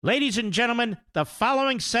Ladies and gentlemen, the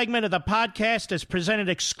following segment of the podcast is presented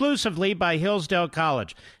exclusively by Hillsdale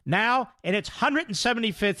College, now in its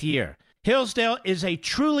 175th year. Hillsdale is a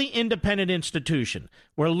truly independent institution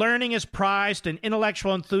where learning is prized and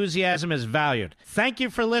intellectual enthusiasm is valued. Thank you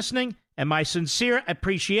for listening, and my sincere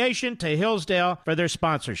appreciation to Hillsdale for their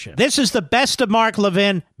sponsorship. This is the best of Mark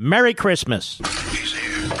Levin. Merry Christmas. He's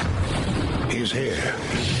here. He's here.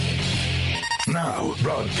 Now,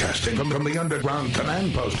 broadcasting from the underground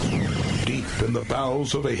command post, deep in the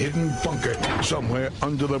bowels of a hidden bunker, somewhere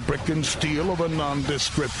under the brick and steel of a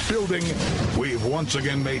nondescript building, we've once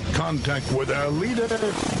again made contact with our leader,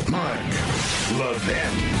 Mark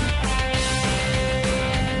Levin.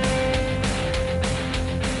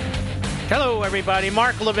 Hello, everybody.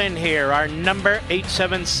 Mark Levin here. Our number,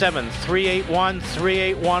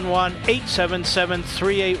 877-381-3811,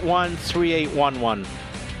 877-381-3811.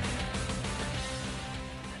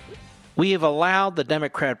 We have allowed the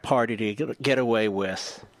Democrat Party to get away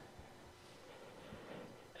with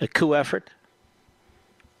a coup effort,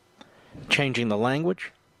 changing the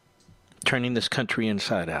language, turning this country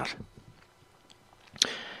inside out.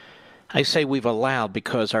 I say we've allowed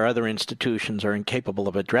because our other institutions are incapable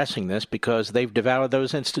of addressing this because they've devoured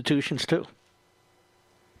those institutions too.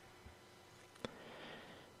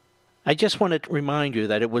 I just want to remind you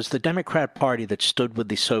that it was the Democrat Party that stood with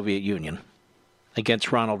the Soviet Union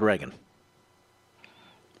against Ronald Reagan.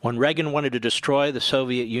 When Reagan wanted to destroy the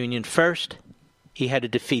Soviet Union first, he had to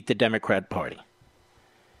defeat the Democrat Party.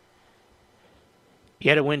 He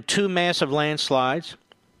had to win 2 massive landslides.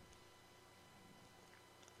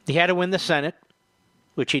 He had to win the Senate,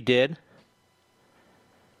 which he did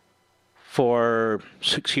for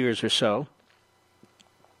 6 years or so.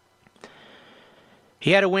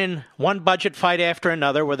 He had to win one budget fight after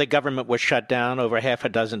another where the government was shut down over half a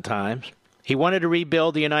dozen times. He wanted to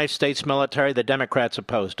rebuild the United States military. The Democrats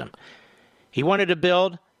opposed him. He wanted to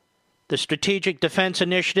build the Strategic Defense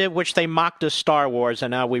Initiative, which they mocked as Star Wars, and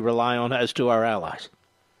now we rely on as do our allies.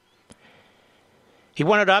 He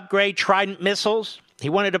wanted to upgrade Trident missiles. He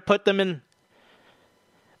wanted to put them in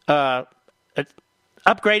upgraded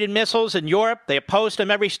missiles in Europe. They opposed him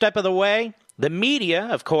every step of the way. The media,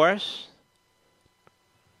 of course,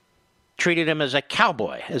 treated him as a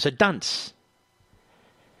cowboy, as a dunce.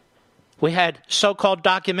 We had so-called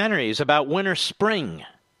documentaries about winter, spring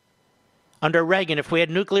under Reagan if we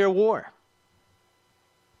had nuclear war.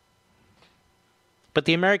 But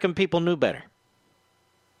the American people knew better.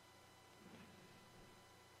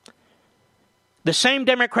 The same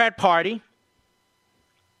Democrat Party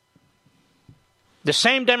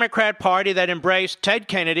that embraced Ted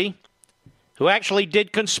Kennedy, who actually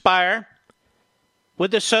did conspire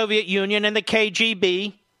with the Soviet Union and the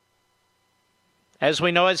KGB, as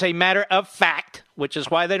we know as a matter of fact, which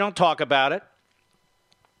is why they don't talk about it,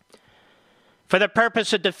 for the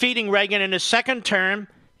purpose of defeating Reagan in his second term,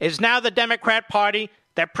 is now the Democrat Party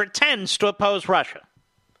that pretends to oppose Russia.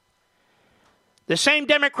 The same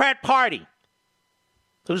Democrat Party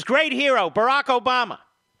whose great hero, Barack Obama,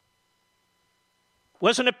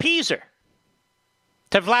 was an appeaser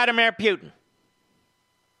to Vladimir Putin,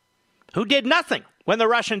 who did nothing when the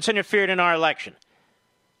Russians interfered in our election,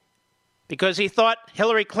 because he thought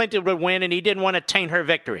Hillary Clinton would win and he didn't want to taint her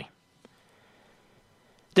victory.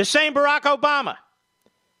 The same Barack Obama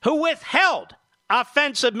who withheld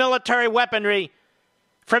offensive military weaponry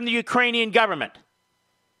from the Ukrainian government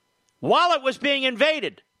while it was being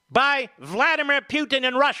invaded by Vladimir Putin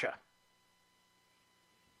in Russia.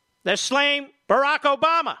 The same Barack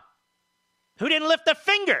Obama who didn't lift a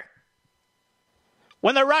finger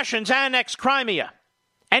when the Russians annexed Crimea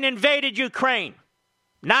and invaded Ukraine.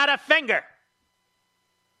 Not a finger.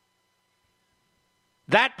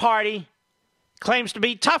 That party claims to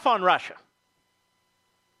be tough on Russia.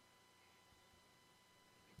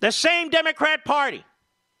 The same Democrat Party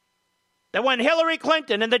that when Hillary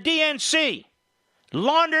Clinton and the DNC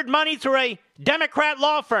laundered money through a Democrat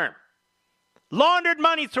law firm, laundered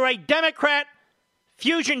money through a Democrat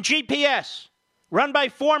Fusion GPS run by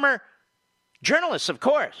former journalists, of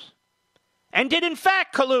course, and did in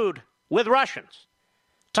fact collude with Russians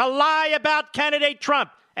to lie about candidate Trump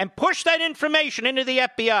and push that information into the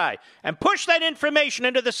FBI and push that information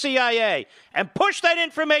into the CIA and push that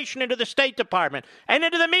information into the State Department and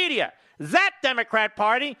into the media. That Democrat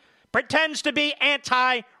Party pretends to be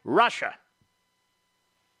anti-Russia.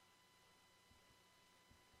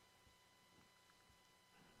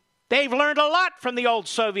 They've learned a lot from the old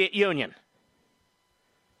Soviet Union.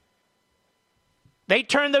 They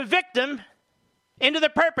turned the victim into the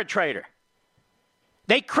perpetrator.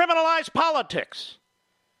 They criminalized politics.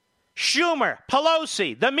 Schumer,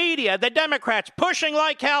 Pelosi, the media, the Democrats pushing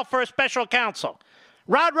like hell for a special counsel.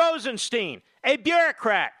 Rod Rosenstein, a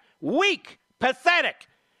bureaucrat, weak, pathetic,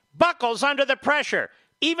 buckles under the pressure,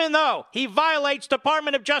 even though he violates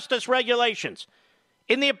Department of Justice regulations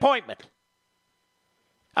in the appointment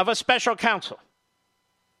of a special counsel.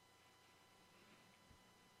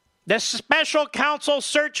 The special counsel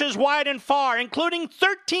searches wide and far, including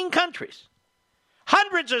 13 countries,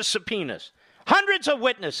 hundreds of subpoenas, hundreds of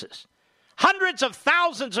witnesses, hundreds of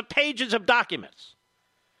thousands of pages of documents.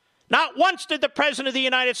 Not once did the President of the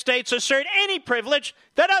United States assert any privilege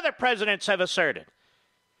that other presidents have asserted.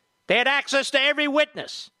 They had access to every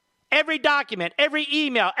witness, every document, every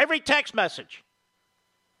email, every text message.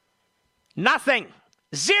 Nothing.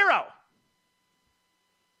 Zero.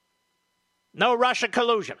 No Russia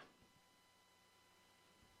collusion.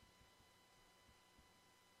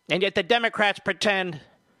 And yet the Democrats pretend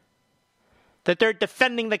that they're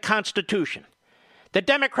defending the Constitution. The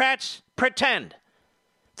Democrats pretend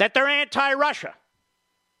that they're anti-Russia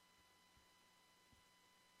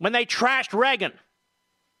when they trashed Reagan,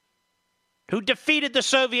 who defeated the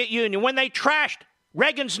Soviet Union, when they trashed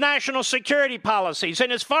Reagan's national security policies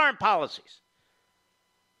and his foreign policies,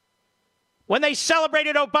 when they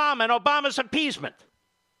celebrated Obama and Obama's appeasement.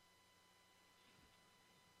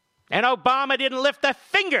 And Obama didn't lift a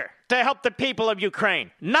finger to help the people of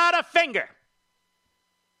Ukraine. Not a finger.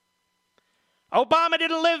 Obama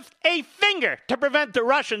didn't lift a finger to prevent the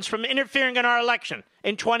Russians from interfering in our election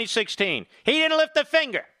in 2016. He didn't lift a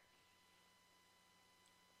finger.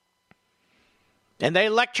 And they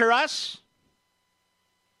lecture us,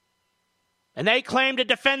 and they claim to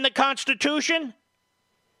defend the Constitution.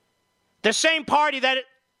 The same party that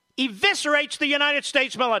eviscerates the United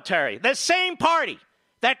States military. The same party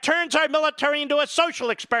that turns our military into a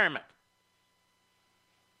social experiment.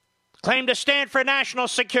 Claim to stand for national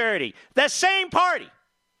security. The same party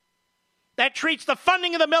that treats the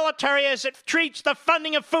funding of the military as it treats the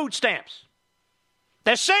funding of food stamps.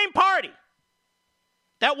 The same party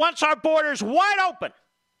that wants our borders wide open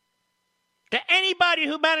to anybody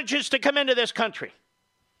who manages to come into this country,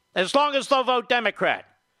 as long as they'll vote Democrat,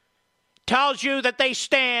 tells you that they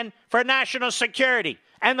stand for national security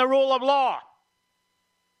and the rule of law.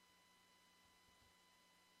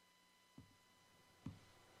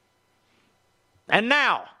 And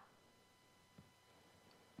now,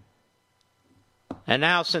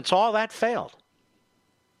 since all that failed,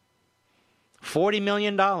 $40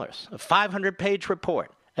 million, a 500-page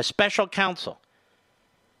report, a special counsel,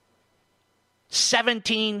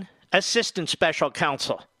 17 assistant special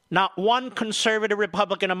counsel, not one conservative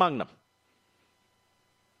Republican among them.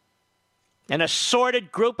 An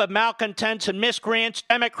assorted group of malcontents and miscreants,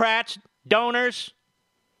 Democrats, donors.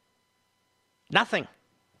 Nothing.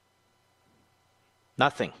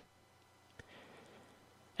 Nothing.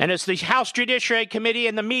 And as the House Judiciary Committee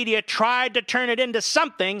and the media tried to turn it into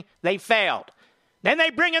something, they failed. Then they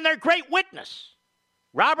bring in their great witness,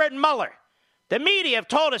 Robert Mueller. The media have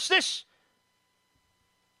told us this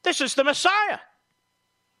is the Messiah.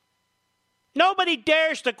 Nobody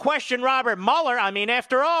dares to question Robert Mueller. I mean,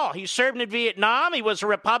 after all, he served in Vietnam. He was a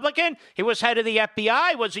Republican. He was head of the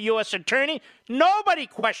FBI. He was a U.S. attorney. Nobody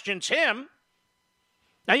questions him.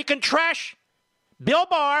 Now, you can trash Bill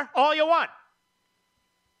Barr all you want.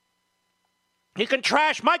 You can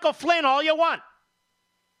trash Michael Flynn all you want.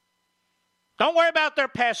 Don't worry about their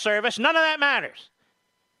past service. None of that matters.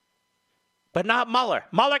 But not Mueller.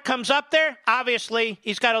 Mueller comes up there. Obviously,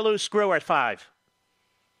 he's got a loose screw at 5.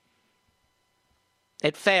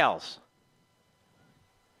 It fails.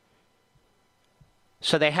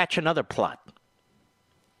 So they hatch another plot.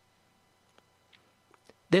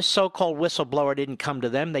 This so-called whistleblower didn't come to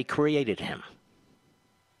them. They created him.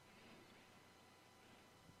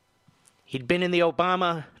 He'd been in the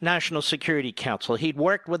Obama National Security Council. He'd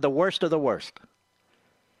worked with the worst of the worst.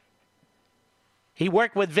 He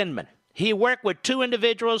worked with Vindman. He worked with 2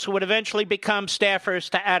 individuals who would eventually become staffers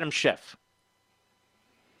to Adam Schiff.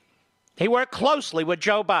 He worked closely with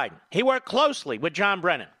Joe Biden. He worked closely with John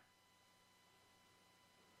Brennan.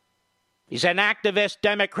 He's an activist,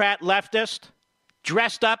 Democrat, leftist,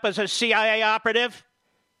 dressed up as a CIA operative.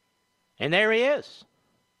 And there he is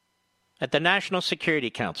at the National Security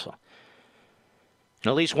Council. And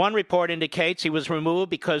at least one report indicates he was removed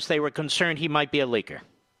because they were concerned he might be a leaker.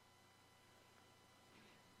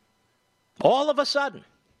 All of a sudden,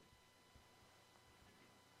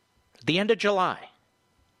 at the end of July,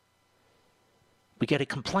 we get a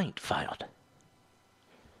complaint filed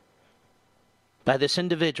by this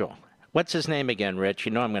individual. What's his name again, Rich?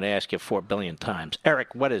 You know I'm going to ask you 4 billion times.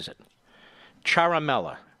 Eric, what is it?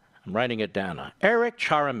 Ciaramella. I'm writing it down now. Eric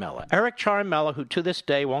Ciaramella. Eric Ciaramella, who to this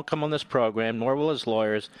day won't come on this program, nor will his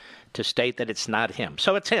lawyers, to state that it's not him.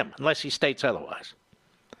 So it's him, unless he states otherwise.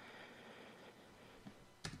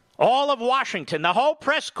 All of Washington, the whole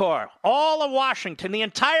press corps, all of Washington, the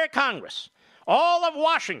entire Congress, all of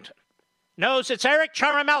Washington knows it's Eric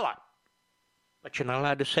Ciaramella. But you're not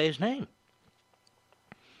allowed to say his name.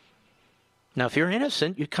 Now, if you're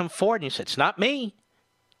innocent, you come forward and you say, it's not me.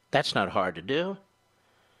 That's not hard to do.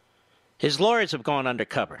 His lawyers have gone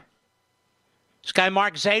undercover. This guy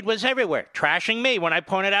Mark Zaid was everywhere, trashing me when I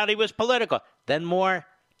pointed out he was political. Then more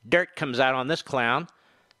dirt comes out on this clown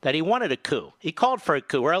that he wanted a coup. He called for a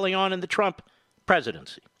coup early on in the Trump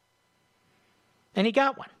presidency. And he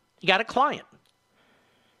got one. He got a client.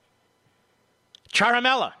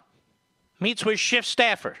 Ciaramella meets with Schiff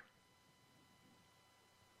staffer.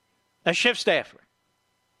 A Schiff staffer.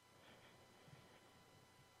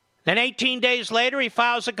 Then 18 days later, he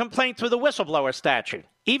files a complaint through the whistleblower statute,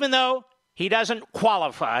 even though he doesn't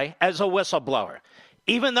qualify as a whistleblower,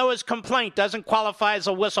 even though his complaint doesn't qualify as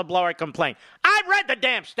a whistleblower complaint. I've read the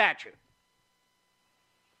damn statute.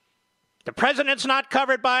 The president's not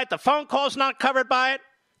covered by it. The phone call's not covered by it.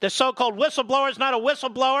 The so-called whistleblower's not a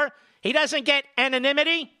whistleblower. He doesn't get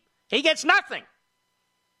anonymity. He gets nothing.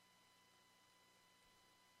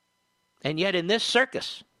 And yet in this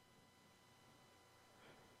circus,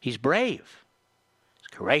 he's brave. He's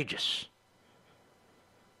courageous.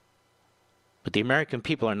 But the American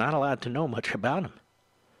people are not allowed to know much about him.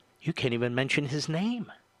 You can't even mention his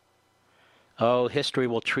name. Oh, history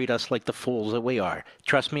will treat us like the fools that we are.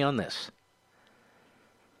 Trust me on this.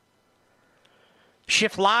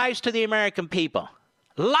 Schiff lies to the American people.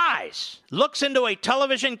 Lies. Looks into a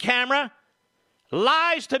television camera.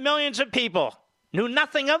 Lies to millions of people. Knew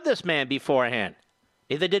nothing of this man beforehand.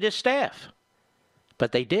 Neither did his staff.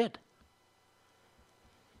 But they did.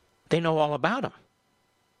 They know all about him.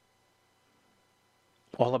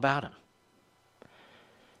 All about him.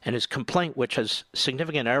 And his complaint, which has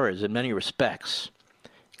significant errors in many respects,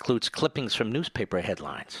 includes clippings from newspaper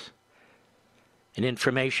headlines and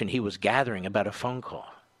information he was gathering about a phone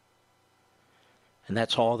call. And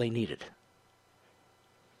that's all they needed.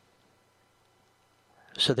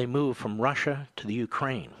 So they moved from Russia to the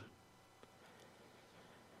Ukraine.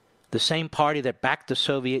 The same party that backed the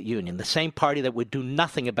Soviet Union, the same party that would do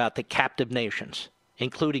nothing about the captive nations,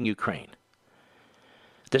 including Ukraine.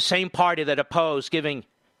 The same party that opposed giving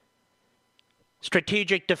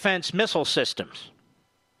strategic defense missile systems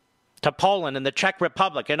to Poland and the Czech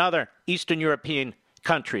Republic and other Eastern European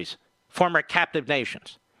countries, former captive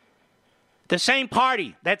nations. The same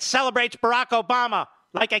party that celebrates Barack Obama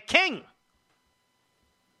like a king,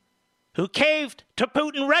 who caved to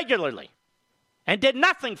Putin regularly and did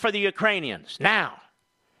nothing for the Ukrainians. Now,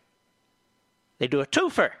 they do a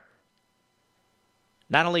twofer.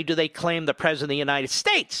 Not only do they claim the President of the United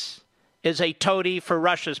States is a toady for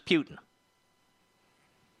Russia's Putin,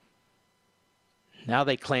 now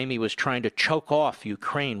they claim he was trying to choke off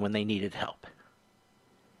Ukraine when they needed help.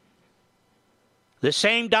 The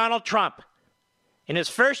same Donald Trump, in his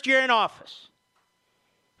first year in office,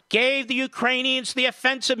 gave the Ukrainians the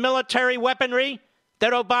offensive military weaponry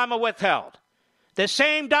that Obama withheld. The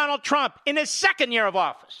same Donald Trump, in his second year of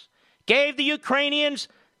office, gave the Ukrainians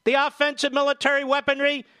the offensive military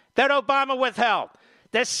weaponry that Obama withheld.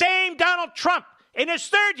 The same Donald Trump, in his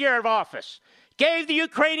third year of office, gave the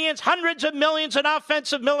Ukrainians hundreds of millions in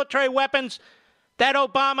offensive military weapons that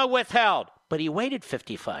Obama withheld. But he waited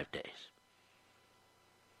 55 days.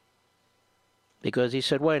 Because he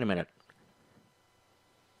said, wait a minute.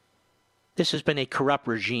 This has been a corrupt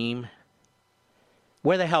regime.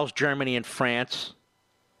 Where the hell's Germany and France?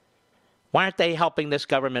 Why aren't they helping this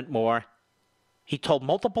government more? He told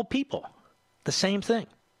multiple people the same thing.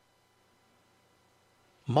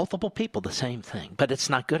 Multiple people the same thing. But it's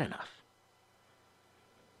not good enough.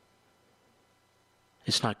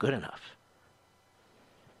 It's not good enough.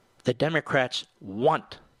 The Democrats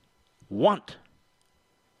want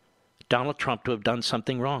Donald Trump to have done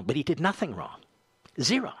something wrong. But he did nothing wrong.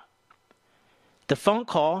 Zero. The phone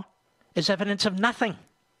call is evidence of nothing.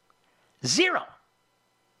 Zero.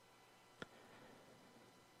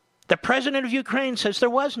 The president of Ukraine says there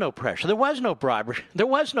was no pressure. There was no bribery. There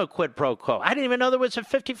was no quid pro quo. I didn't even know there was a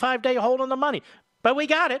 55-day hold on the money. But we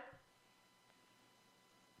got it.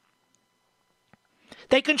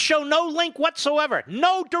 They can show no link whatsoever.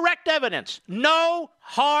 No direct evidence. No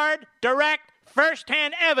hard, direct,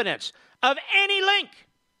 first-hand evidence of any link.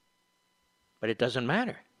 But it doesn't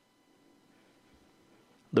matter.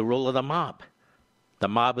 The rule of the mob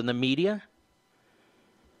in the media,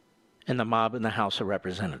 and the mob in the House of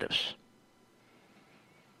Representatives.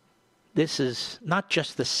 This is not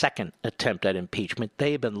just the second attempt at impeachment.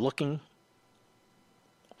 They've been looking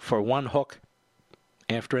for one hook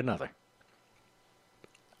after another.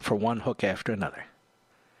 For one hook after another.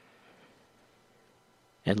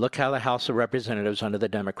 And look how the House of Representatives under the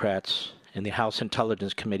Democrats and the House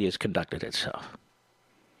Intelligence Committee has conducted itself.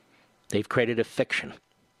 They've created a fiction.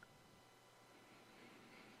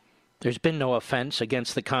 There's been no offense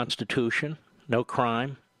against the Constitution, no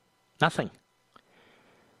crime, nothing.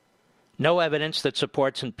 No evidence that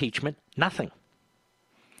supports impeachment, nothing.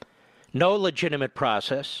 No legitimate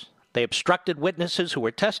process. They obstructed witnesses who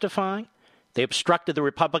were testifying. They obstructed the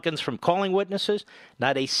Republicans from calling witnesses.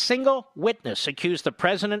 Not a single witness accused the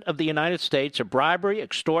President of the United States of bribery,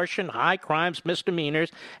 extortion, high crimes,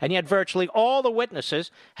 misdemeanors, and yet virtually all the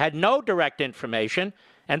witnesses had no direct information,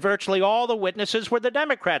 and virtually all the witnesses were the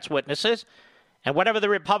Democrats' witnesses, and whatever the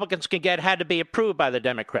Republicans could get had to be approved by the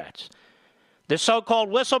Democrats. The so-called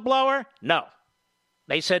whistleblower? No.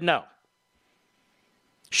 They said no.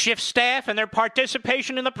 Schiff staff and their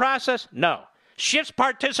participation in the process? No. Schiff's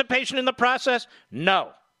participation in the process?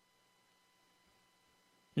 No.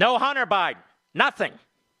 No Hunter Biden. Nothing.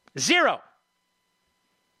 Zero.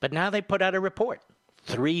 But now they put out a report.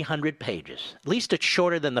 300 pages. At least it's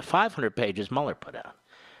shorter than the 500 pages Mueller put out.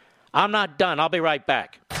 I'm not done. I'll be right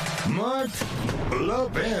back. Mark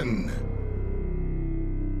Levin.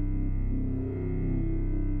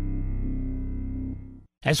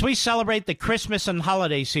 As we celebrate the Christmas and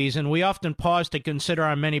holiday season, we often pause to consider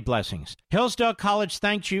our many blessings. Hillsdale College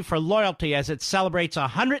thanks you for loyalty as it celebrates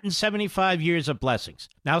 175 years of blessings.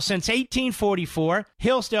 Now, since 1844,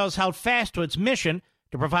 Hillsdale has held fast to its mission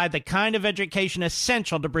to provide the kind of education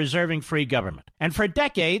essential to preserving free government. And for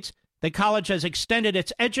decades, the college has extended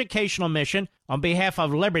its educational mission on behalf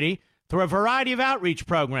of liberty through a variety of outreach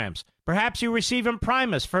programs. Perhaps you receive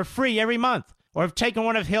Imprimus for free every month, or have taken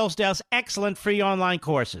one of Hillsdale's excellent free online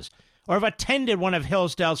courses, or have attended one of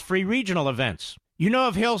Hillsdale's free regional events. You know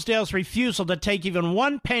of Hillsdale's refusal to take even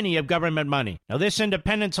one penny of government money. Now, this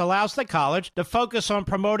independence allows the college to focus on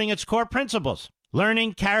promoting its core principles: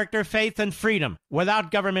 learning, character, faith, and freedom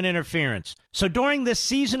without government interference. So during this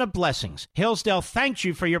season of blessings, Hillsdale thanks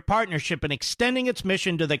you for your partnership in extending its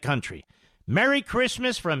mission to the country. Merry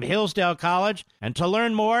Christmas from Hillsdale College, and to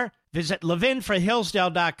learn more, visit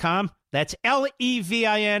levinforhillsdale.com. That's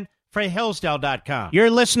Levin for Hillsdale.com. You're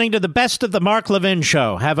listening to the best of the Mark Levin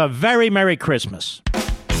Show. Have a very Merry Christmas.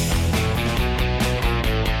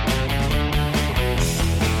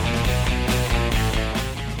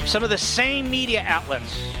 Some of the same media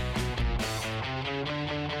outlets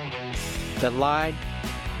that lied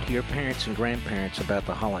to your parents and grandparents about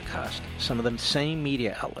the Holocaust, some of them same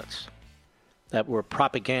media outlets that were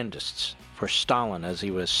propagandists for Stalin as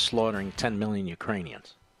he was slaughtering 10 million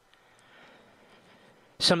Ukrainians.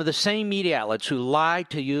 Some of the same media outlets who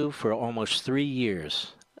lied to you for almost 3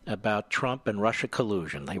 years about Trump and Russia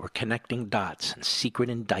collusion. They were connecting dots and secret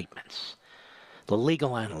indictments. The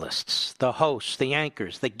legal analysts, the hosts, the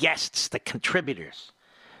anchors, the guests, the contributors,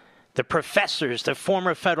 the professors, the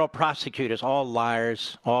former federal prosecutors, all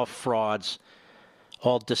liars, all frauds,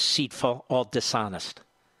 all deceitful, all dishonest.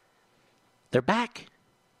 They're back.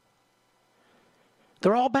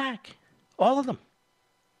 They're all back. All of them.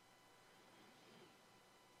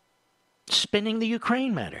 Spinning the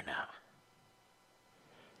Ukraine matter now.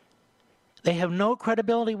 They have no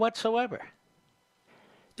credibility whatsoever.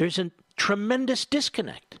 There's a tremendous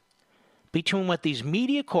disconnect between what these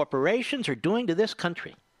media corporations are doing to this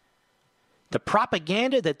country, the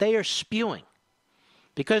propaganda that they are spewing,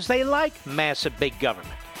 because they like massive big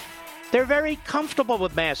government. They're very comfortable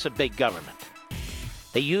with massive big government.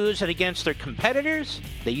 They use it against their competitors.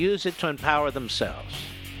 They use it to empower themselves.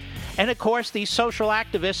 And, of course, these social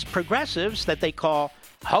activists, progressives that they call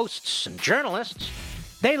hosts and journalists,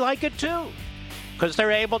 they like it too, because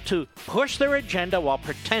they're able to push their agenda while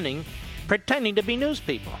pretending to be news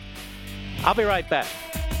people. I'll be right back.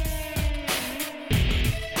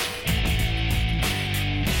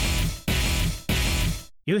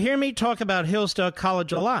 You hear me talk about Hillsdale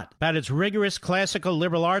College a lot, about its rigorous classical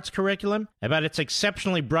liberal arts curriculum, about its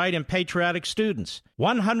exceptionally bright and patriotic students.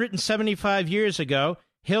 175 years ago,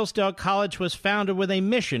 Hillsdale College was founded with a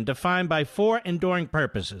mission defined by 4 enduring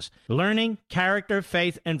purposes: learning, character,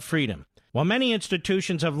 faith, and freedom. While many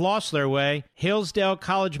institutions have lost their way, Hillsdale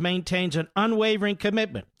College maintains an unwavering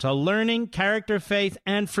commitment to learning, character, faith,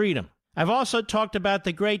 and freedom. I've also talked about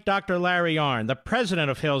the great Dr. Larry Arnn, the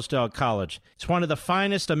president of Hillsdale College. He's one of the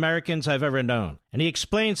finest Americans I've ever known. And he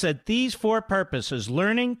explains that these four purposes,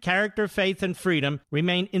 learning, character, faith, and freedom,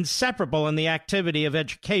 remain inseparable in the activity of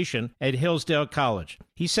education at Hillsdale College.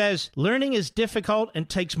 He says, learning is difficult and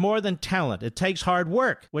takes more than talent. It takes hard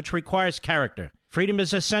work, which requires character. Freedom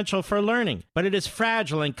is essential for learning, but it is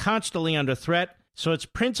fragile and constantly under threat, so its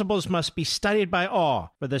principles must be studied by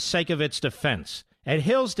all for the sake of its defense. At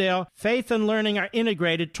Hillsdale, faith and learning are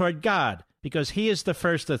integrated toward God because He is the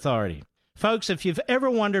first authority. Folks, if you've ever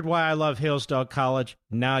wondered why I love Hillsdale College,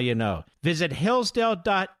 now you know. Visit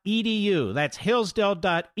hillsdale.edu. That's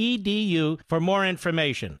hillsdale.edu for more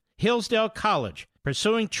information. Hillsdale College,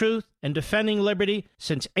 pursuing truth and defending liberty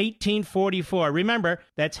since 1844. Remember,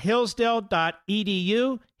 that's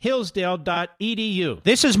hillsdale.edu, hillsdale.edu.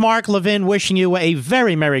 This is Mark Levin wishing you a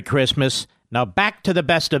very Merry Christmas. Now back to the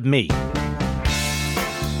best of me.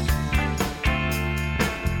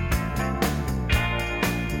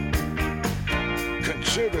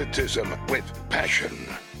 Conservatism with passion.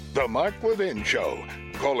 The Mark Levin Show.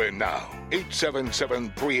 Call in now.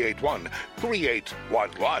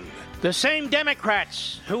 877-381-3811. The same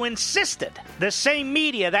Democrats who insisted, the same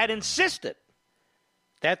media that insisted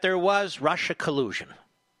that there was Russia collusion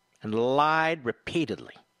and lied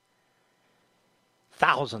repeatedly,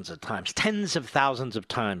 thousands of times, tens of thousands of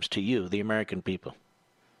times to you, the American people,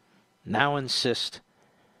 now insist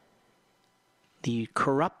the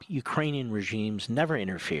corrupt Ukrainian regimes never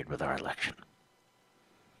interfered with our election.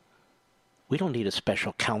 We don't need a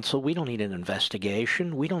special counsel. We don't need an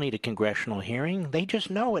investigation. We don't need a congressional hearing. They just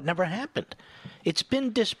know it never happened. It's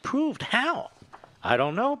been disproved. How? I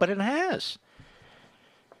don't know, but it has.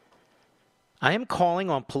 I am calling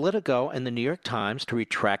on Politico and the New York Times to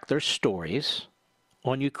retract their stories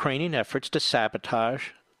on Ukrainian efforts to sabotage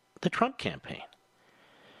the Trump campaign.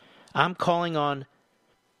 I'm calling on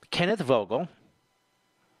Kenneth Vogel,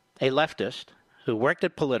 a leftist who worked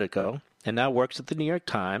at Politico and now works at the New York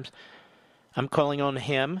Times. I'm calling on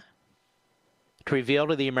him to reveal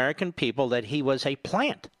to the American people that he was a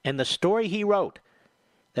plant. And the story he wrote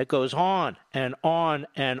that goes on and on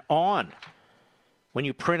and on, when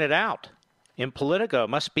you print it out in Politico, it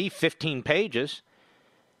must be 15 pages,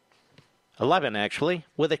 11 actually,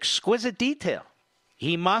 with exquisite detail.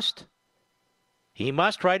 He must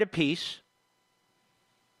write a piece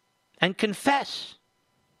and confess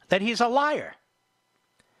that he's a liar.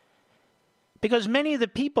 Because many of the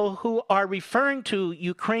people who are referring to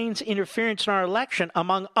Ukraine's interference in our election,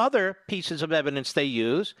 among other pieces of evidence they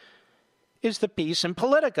use, is the piece in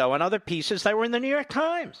Politico and other pieces that were in the New York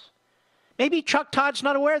Times. Maybe Chuck Todd's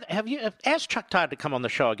not aware. Have you asked Chuck Todd to come on the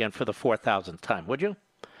show again for the 4,000th time, would you?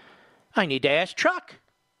 I need to ask Chuck,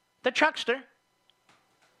 the Chuckster.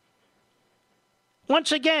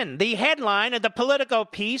 Once again, the headline of the Politico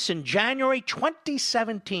piece in January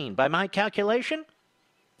 2017, by my calculation,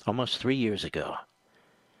 almost 3 years ago.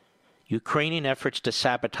 Ukrainian efforts to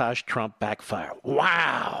sabotage Trump backfire.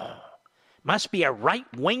 Wow! Must be a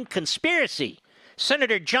right-wing conspiracy.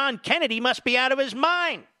 Senator John Kennedy must be out of his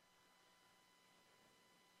mind.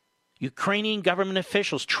 Ukrainian government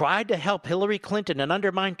officials tried to help Hillary Clinton and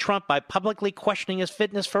undermine Trump by publicly questioning his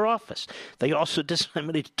fitness for office. They also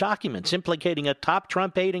disseminated documents implicating a top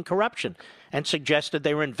Trump aide in corruption and suggested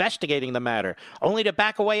they were investigating the matter, only to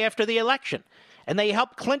back away after the election. And they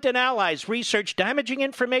helped Clinton allies research damaging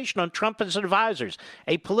information on Trump and his advisors,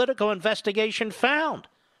 a Politico investigation found.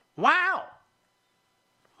 Wow!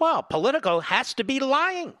 Well, Politico has to be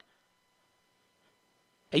lying.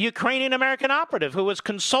 A Ukrainian-American operative who was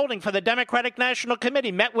consulting for the Democratic National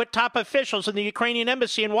Committee met with top officials in the Ukrainian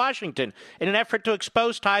embassy in Washington in an effort to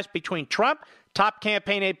expose ties between Trump, top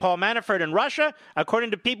campaign aide Paul Manafort, and Russia,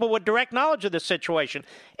 according to people with direct knowledge of the situation.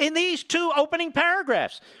 In these two opening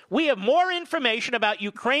paragraphs, we have more information about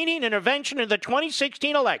Ukrainian intervention in the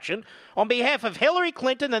 2016 election on behalf of Hillary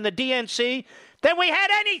Clinton and the DNC than we had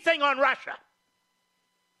anything on Russia.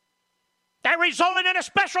 That resulted in a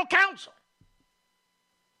special counsel.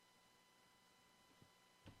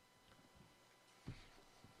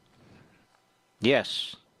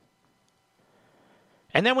 Yes.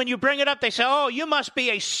 And then when you bring it up, they say, oh, you must be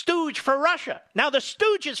a stooge for Russia. Now, the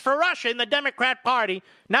stooges for Russia in the Democrat Party,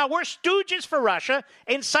 now we're stooges for Russia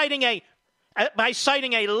by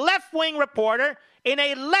citing a left-wing reporter in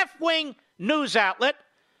a left-wing news outlet,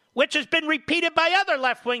 which has been repeated by other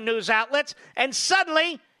left-wing news outlets, and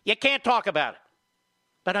suddenly you can't talk about it.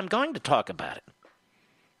 But I'm going to talk about it.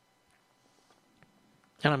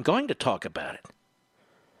 And I'm going to talk about it.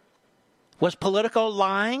 Was Politico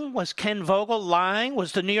lying? Was Ken Vogel lying?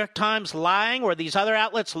 Was the New York Times lying? Were these other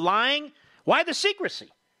outlets lying? Why the secrecy?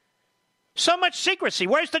 So much secrecy.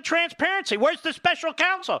 Where's the transparency? Where's the special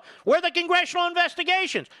counsel? Where are the congressional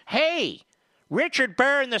investigations? Hey, Richard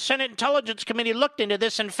Burr and the Senate Intelligence Committee looked into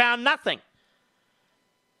this and found nothing.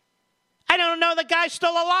 I don't know the guy's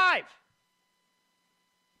still alive.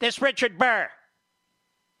 This Richard Burr.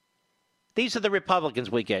 These are the Republicans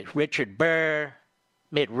we get. Richard Burr,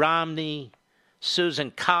 Mitt Romney,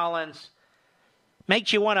 Susan Collins.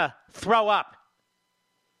 Makes you want to throw up.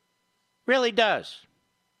 Really does.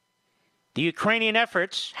 The Ukrainian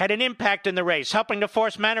efforts had an impact in the race, helping to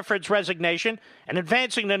force Manafort's resignation and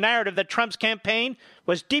advancing the narrative that Trump's campaign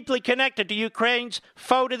was deeply connected to Ukraine's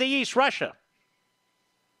foe to the east, Russia.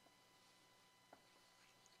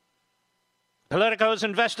 Politico's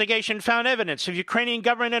investigation found evidence of Ukrainian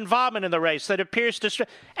government involvement in the race that appears to...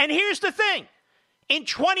 And here's the thing. In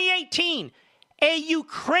 2018, a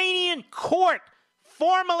Ukrainian court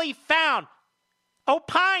formally found,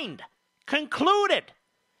 opined, concluded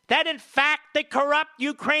that in fact the corrupt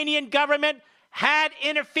Ukrainian government had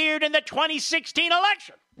interfered in the 2016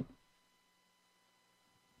 election.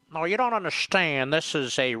 No, you don't understand. This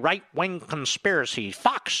is a right-wing conspiracy,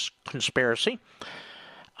 Fox conspiracy.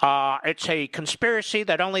 It's a conspiracy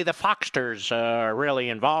that only the Foxters are really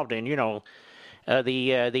involved in. You know,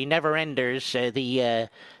 the never-enders, the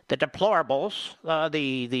deplorables,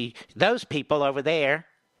 those people over there.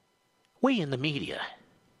 We in the media.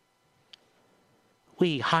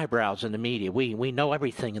 We highbrows in the media, we know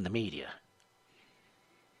everything in the media.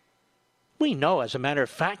 We know, as a matter of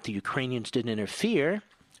fact, the Ukrainians didn't interfere.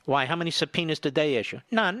 Why, how many subpoenas did they issue?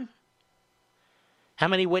 None. How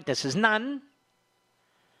many witnesses? None.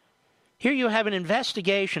 Here you have an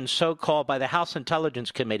investigation, so-called, by the House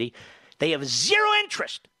Intelligence Committee. They have zero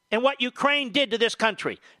interest in what Ukraine did to this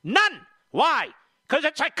country. None. Why? Because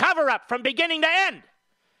it's a cover-up from beginning to end.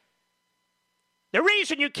 The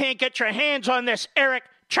reason you can't get your hands on this Eric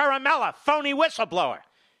Ciaramella, phony whistleblower,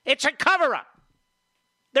 it's a cover-up.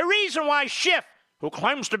 The reason why Schiff, who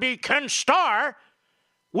claims to be Ken Starr,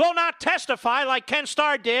 will not testify like Ken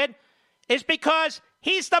Starr did is because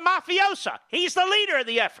he's the mafioso. He's the leader of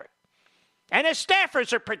the effort. And his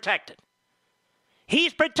staffers are protected.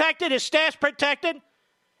 He's protected. His staff's protected.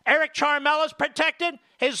 Eric Ciaramella's protected.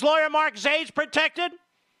 His lawyer, Mark Zaid's protected.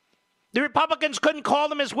 The Republicans couldn't call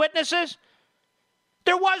them as witnesses.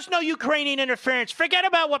 There was no Ukrainian interference. Forget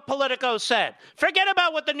about what Politico said. Forget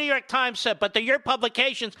about what the New York Times said. But your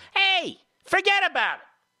publications, hey, forget about it.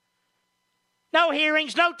 No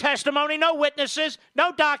hearings, no testimony, no witnesses,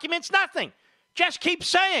 no documents, nothing. Just keep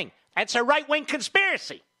saying it's a right-wing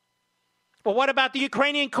conspiracy. Well, what about the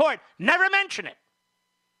Ukrainian court? Never mention it.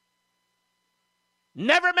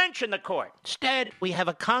 Never mention the court. Instead, we have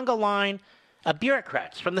a conga line of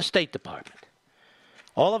bureaucrats from the State Department,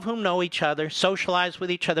 all of whom know each other, socialize with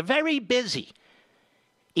each other, very busy,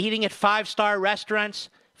 eating at five-star restaurants,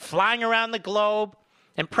 flying around the globe,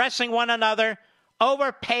 impressing one another,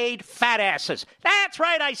 overpaid fat asses. That's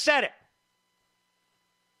right, I said it.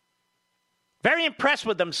 Very impressed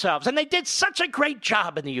with themselves. And they did such a great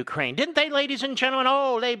job in the Ukraine, didn't they, ladies and gentlemen?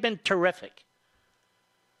 Oh, they've been terrific.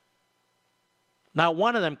 Not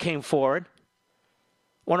one of them came forward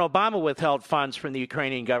when Obama withheld funds from the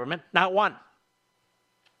Ukrainian government. Not one.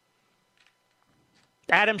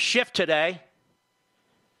 Adam Schiff today,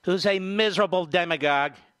 who's a miserable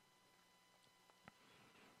demagogue.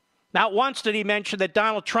 Not once did he mention that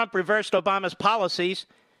Donald Trump reversed Obama's policies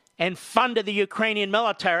and funded the Ukrainian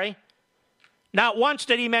military. Not once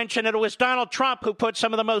did he mention that it was Donald Trump who put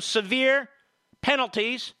some of the most severe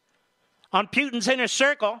penalties on Putin's inner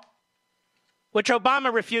circle, which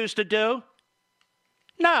Obama refused to do.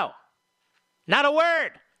 No, not a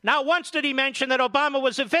word. Not once did he mention that Obama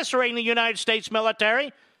was eviscerating the United States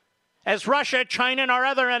military as Russia, China, and our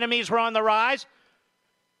other enemies were on the rise.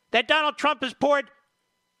 That Donald Trump has poured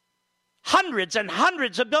hundreds and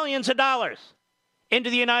hundreds of billions of dollars into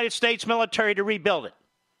the United States military to rebuild it.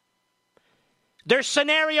 Their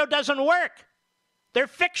scenario doesn't work. Their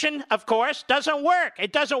fiction, of course, doesn't work.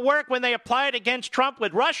 It doesn't work when they apply it against Trump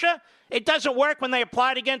with Russia. It doesn't work when they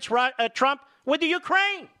apply it against Trump with the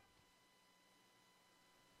Ukraine.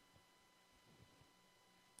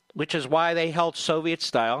 Which is why they held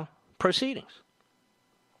Soviet-style proceedings.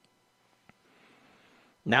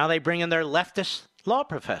 Now they bring in their leftist law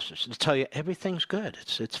professors to tell you everything's good.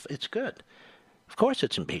 It's good. Of course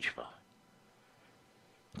it's impeachable.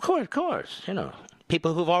 Of course. You know,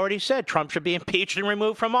 people who've already said Trump should be impeached and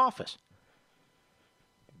removed from office.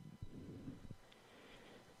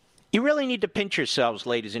 You really need to pinch yourselves,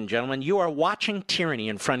 ladies and gentlemen. You are watching tyranny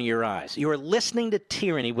in front of your eyes. You are listening to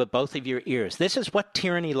tyranny with both of your ears. This is what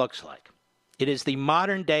tyranny looks like. It is the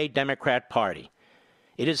modern-day Democrat Party.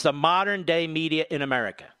 It is the modern day media in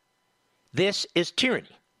America. This is tyranny.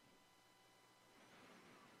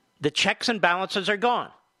 The checks and balances are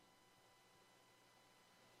gone.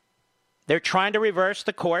 They're trying to reverse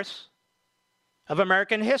the course of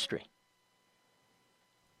American history.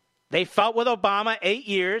 They felt with Obama 8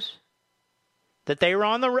 years that they were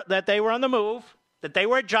on the move, that they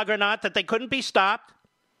were a juggernaut, that they couldn't be stopped,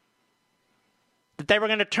 that they were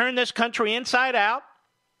going to turn this country inside out,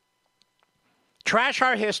 trash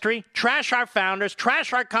our history, trash our founders,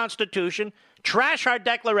 trash our Constitution, trash our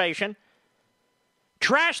Declaration,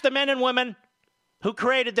 trash the men and women who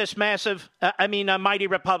created this mighty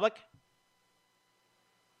republic,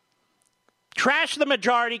 trash the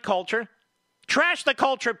majority culture, trash the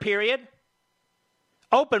culture period,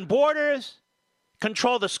 open borders,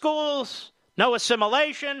 control the schools, no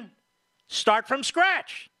assimilation, start from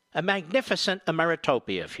scratch. A magnificent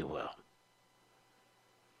Ameritopia, if you will.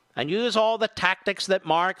 And use all the tactics that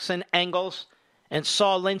Marx and Engels and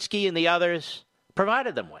Saul Alinsky and the others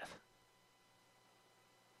provided them with.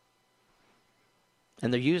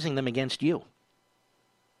 And they're using them against you.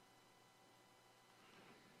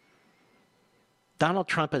 Donald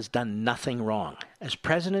Trump has done nothing wrong. As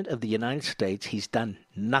President of the United States, he's done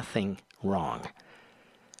nothing wrong.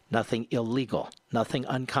 Nothing illegal, nothing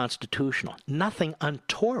unconstitutional, nothing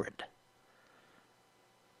untoward.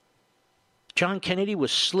 John Kennedy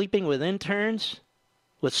was sleeping with interns,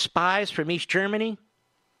 with spies from East Germany,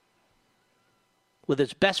 with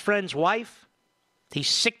his best friend's wife. He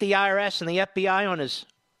sicked the IRS and the FBI on his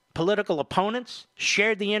political opponents,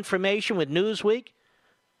 shared the information with Newsweek.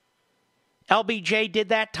 LBJ did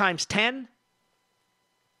that times 10.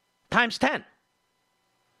 Times 10.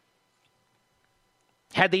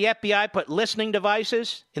 Had the FBI put listening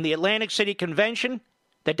devices in the Atlantic City Convention,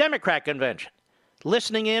 the Democrat convention,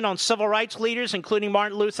 listening in on civil rights leaders, including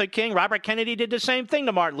Martin Luther King. Robert Kennedy did the same thing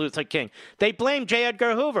to Martin Luther King. They blamed J.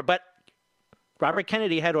 Edgar Hoover, but Robert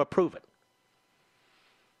Kennedy had to approve it.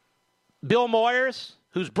 Bill Moyers,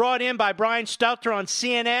 who's brought in by Brian Stelter on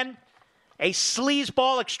CNN, a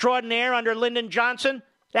sleazeball extraordinaire under Lyndon Johnson.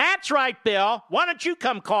 That's right, Bill. Why don't you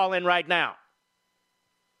come call in right now?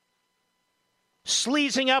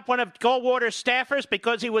 Sleazing up one of Goldwater's staffers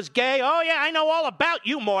because he was gay. Oh, yeah, I know all about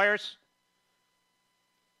you, Moyers.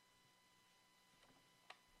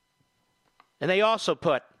 And they also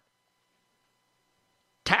put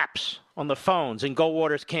taps on the phones in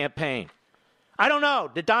Goldwater's campaign. I don't know.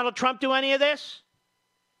 Did Donald Trump do any of this?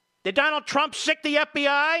 Did Donald Trump sick the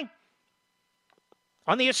FBI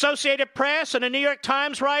on the Associated Press and a New York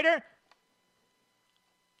Times writer?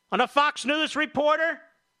 On a Fox News reporter?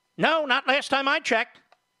 No, not last time I checked.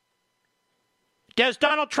 Does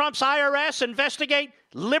Donald Trump's IRS investigate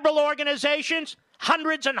liberal organizations,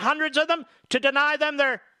 hundreds and hundreds of them, to deny them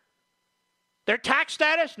their tax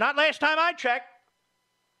status? Not last time I checked.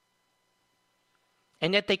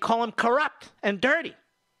 And yet they call him corrupt and dirty.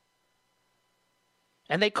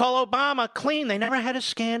 And they call Obama clean. They never had a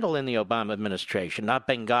scandal in the Obama administration. Not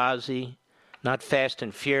Benghazi, not Fast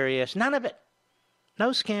and Furious, none of it.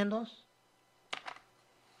 No scandals.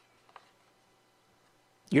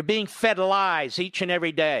 You're being fed lies each and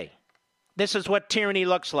every day. This is what tyranny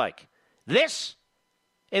looks like. This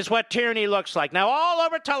is what tyranny looks like. Now, all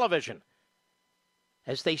over television,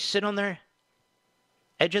 as they sit on their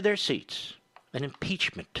edge of their seats, an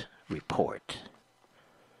impeachment report.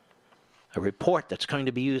 A report that's going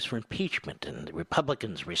to be used for impeachment, and the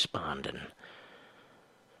Republicans respond. And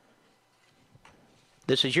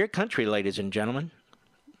this is your country, ladies and gentlemen.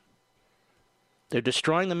 They're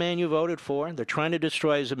destroying the man you voted for. They're trying to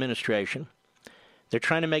destroy his administration. They're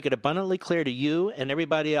trying to make it abundantly clear to you and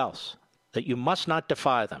everybody else that you must not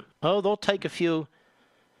defy them. Oh, they'll take a few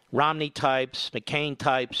Romney types, McCain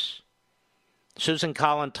types, Susan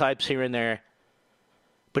Collins types here and there.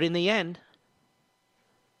 But in the end,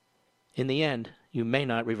 you may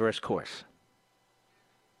not reverse course.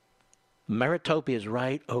 Meritopia is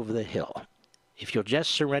right over the hill. If you'll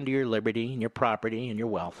just surrender your liberty and your property and your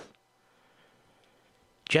wealth,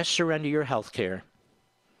 just surrender your health care,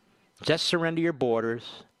 just surrender your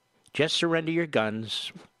borders, just surrender your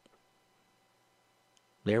guns,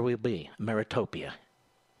 there will be Meritopia.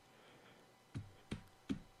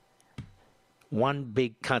 One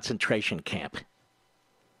big concentration camp.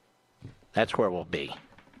 That's where we'll be.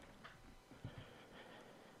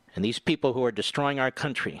 And these people who are destroying our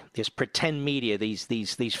country, this pretend media,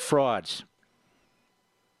 these frauds,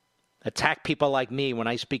 attack people like me when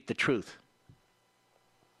I speak the truth.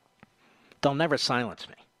 They'll never silence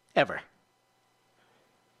me, ever.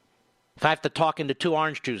 If I have to talk into 2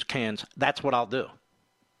 orange juice cans, that's what I'll do.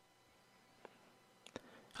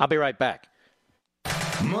 I'll be right back.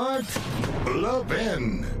 Mark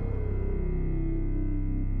Levin.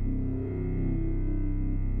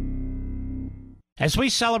 As we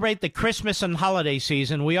celebrate the Christmas and holiday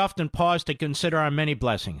season, we often pause to consider our many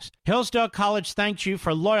blessings. Hillsdale College thanks you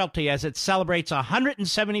for loyalty as it celebrates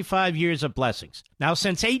 175 years of blessings. Now,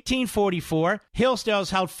 since 1844, Hillsdale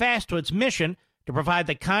has held fast to its mission to provide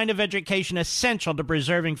the kind of education essential to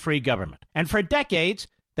preserving free government. And for decades,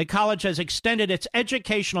 the college has extended its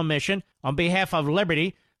educational mission on behalf of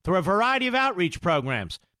liberty through a variety of outreach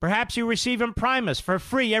programs. Perhaps you receive Imprimus for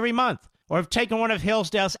free every month, or have taken one of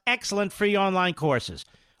Hillsdale's excellent free online courses,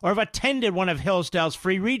 or have attended one of Hillsdale's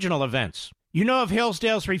free regional events. You know of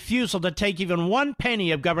Hillsdale's refusal to take even 1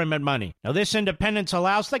 penny of government money. Now, this independence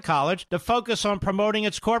allows the college to focus on promoting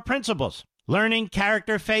its core principles: learning,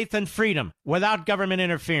 character, faith, and freedom without government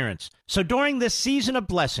interference. So during this season of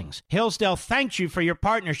blessings, Hillsdale thanks you for your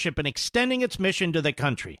partnership in extending its mission to the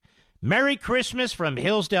country. Merry Christmas from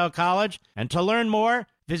Hillsdale College, and to learn more,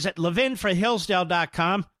 visit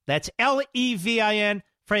levinforhillsdale.com. That's Levin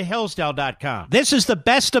for Hillsdale.com. This is the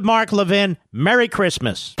best of Mark Levin. Merry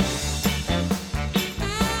Christmas.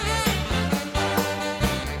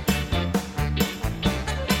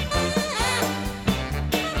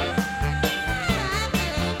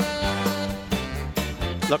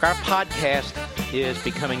 Look, our podcast is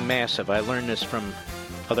becoming massive. I learned this from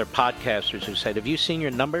other podcasters who said, have you seen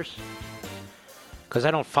your numbers? Because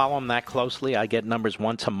I don't follow them that closely. I get numbers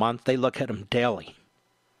once a month. They look at them daily.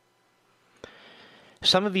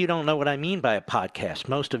 Some of you don't know what I mean by a podcast.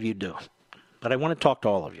 Most of you do. But I want to talk to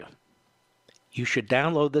all of you. You should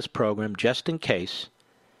download this program just in case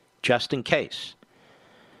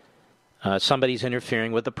somebody's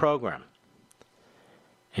interfering with the program.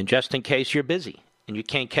 And just in case you're busy and you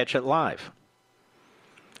can't catch it live.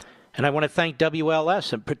 And I want to thank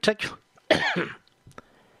WLS in particular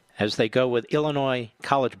as they go with Illinois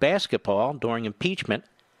college basketball during impeachment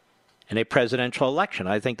in a presidential election.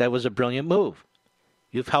 I think that was a brilliant move.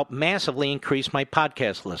 You've helped massively increase my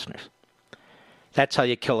podcast listeners. That's how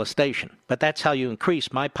you kill a station, but that's how you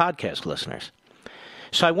increase my podcast listeners.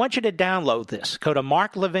 So I want you to download this. Go to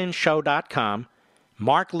marklevinshow.com,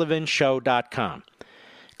 marklevinshow.com.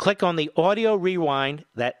 Click on the audio rewind,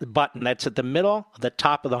 that button that's at the middle, the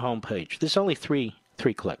top of the homepage. There's only three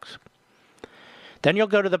clicks. Then you'll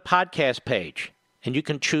go to the podcast page, and you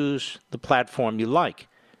can choose the platform you like.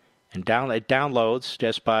 And it downloads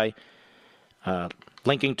just by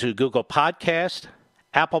linking to Google Podcast,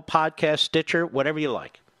 Apple Podcast, Stitcher, whatever you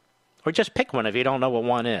like. Or just pick one if you don't know what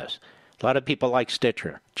one is. A lot of people like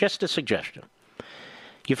Stitcher. Just a suggestion.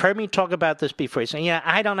 You've heard me talk about this before. You say, yeah,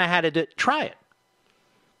 I don't know how to do it. Try it.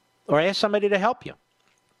 Or ask somebody to help you.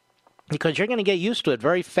 Because you're going to get used to it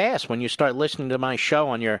very fast when you start listening to my show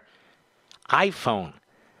on your iPhone.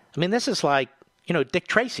 I mean, this is like, Dick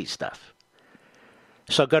Tracy stuff.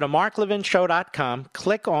 So go to marklevinshow.com,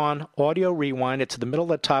 click on Audio Rewind. It's in the middle of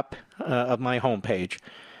the top of my homepage.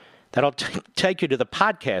 That'll take you to the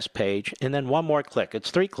podcast page, and then one more click.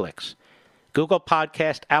 It's 3 clicks. Google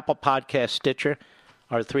Podcast, Apple Podcast, Stitcher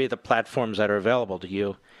are 3 of the platforms that are available to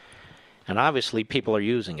you. And obviously, people are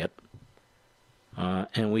using it.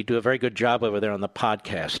 And we do a very good job over there on the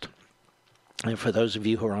podcast. And for those of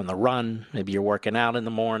you who are on the run, maybe you're working out in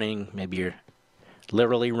the morning, maybe you're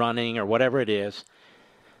literally running or whatever it is,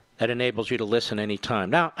 that enables you to listen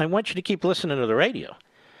anytime. Now, I want you to keep listening to the radio.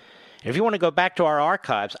 If you want to go back to our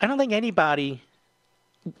archives, I don't think anybody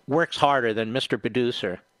works harder than Mr.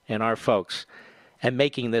 Producer and our folks at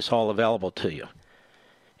making this all available to you.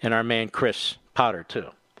 And our man Chris Potter, too.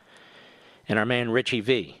 And our man Richie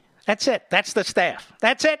V. That's it. That's the staff.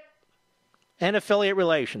 That's it. And affiliate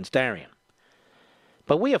relations, Darian.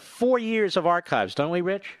 But we have 4 years of archives, don't we,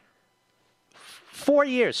 Rich? 4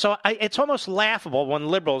 years. So it's almost laughable when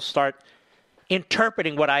liberals start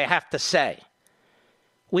interpreting what I have to say.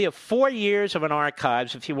 We have 4 years of an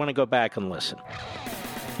archives if you want to go back and listen.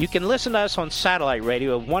 You can listen to us on satellite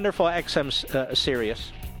radio, a wonderful XM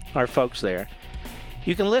Sirius, our folks there.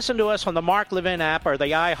 You can listen to us on the Mark Levin app or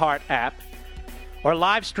the iHeart app, or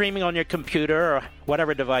live streaming on your computer or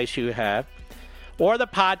whatever device you have, or the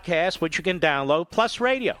podcast, which you can download, plus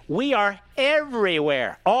radio. We are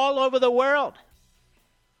everywhere, all over the world.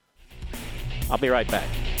 I'll be right back.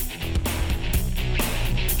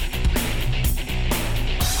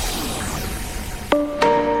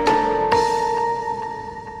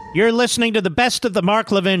 You're listening to the best of the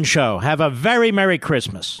Mark Levin Show. Have a very Merry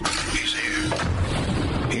Christmas. He's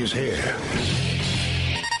here. He's here.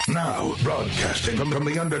 Now, broadcasting from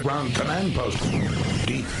the underground command post,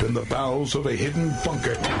 deep in the bowels of a hidden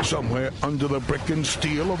bunker, somewhere under the brick and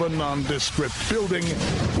steel of a nondescript building,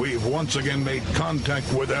 we've once again made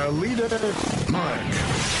contact with our leader, Mark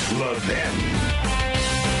Levin.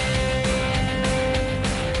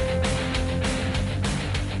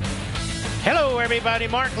 Hello, everybody.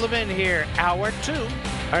 Mark Levin here. Hour 2.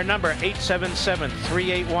 Our number,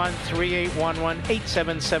 877-381-3811,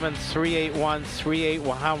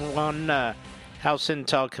 877-381-3811. House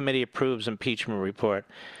Intel Committee approves impeachment report.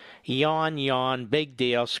 Yawn, yawn, big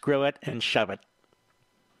deal, screw it, and shove it.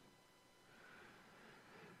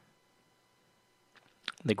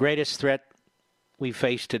 The greatest threat we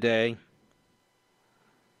face today,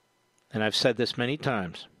 and I've said this many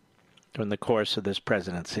times during the course of this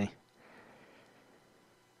presidency,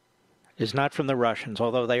 is not from the Russians,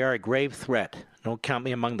 although they are a grave threat. Don't count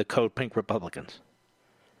me among the Code Pink Republicans.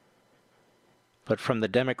 But from the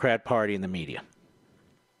Democrat Party and the media.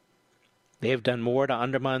 They have done more to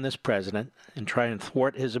undermine this president and try and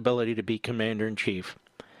thwart his ability to be commander-in-chief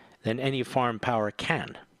than any foreign power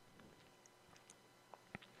can.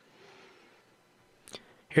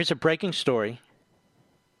 Here's a breaking story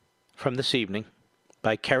from this evening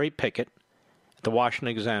by Kerry Pickett at the Washington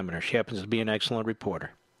Examiner. She happens to be an excellent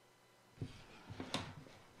reporter.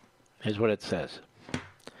 Here's what it says.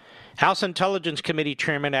 House Intelligence Committee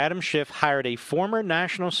Chairman Adam Schiff hired a former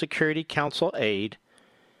National Security Council aide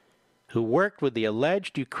who worked with the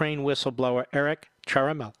alleged Ukraine whistleblower Eric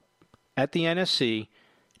Ciaramella at the NSC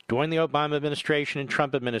during the Obama administration and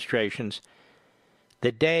Trump administrations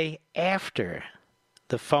the day after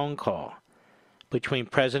the phone call between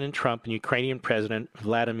President Trump and Ukrainian President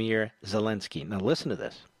Vladimir Zelensky. Now listen to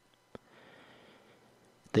this.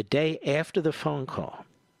 The day after the phone call,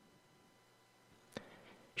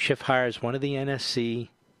 Schiff hires one of the NSC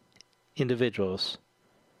individuals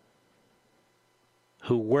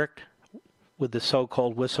who worked with the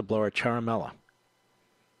so-called whistleblower Ciaramella,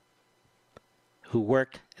 who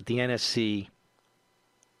worked at the NSC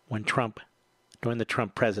during the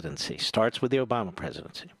Trump presidency. Starts with the Obama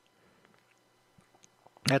presidency.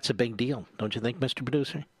 That's a big deal, don't you think, Mr.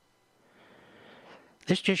 Producer?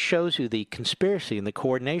 This just shows you the conspiracy and the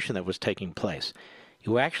coordination that was taking place.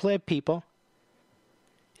 You actually have people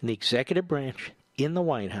in the executive branch, in the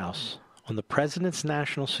White House, on the President's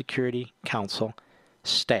National Security Council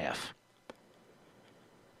staff,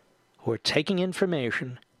 who are taking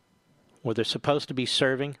information where they're supposed to be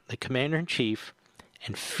serving the commander-in-chief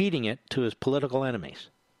and feeding it to his political enemies,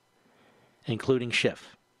 including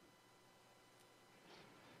Schiff.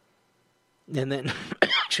 And then,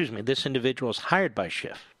 this individual is hired by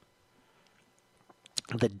Schiff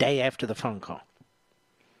the day after the phone call.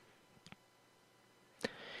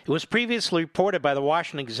 It was previously reported by the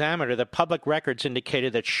Washington Examiner that public records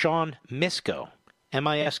indicated that Sean Misko,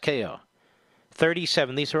 M-I-S-K-O,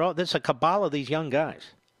 37, this is a cabal of these young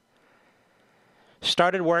guys,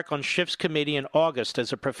 started work on Schiff's committee in August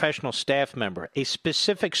as a professional staff member. A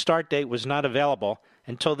specific start date was not available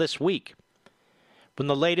until this week, when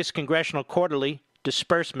the latest Congressional Quarterly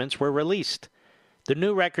disbursements were released. The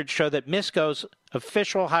new records show that Misko's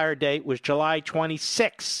official hire date was July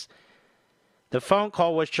 26. The phone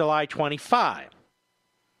call was July 25.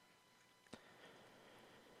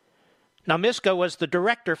 Now, Misko was the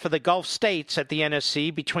director for the Gulf states at the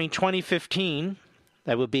NSC between 2015,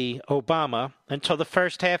 that would be Obama, until the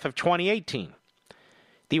first half of 2018.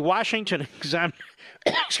 The Washington Examiner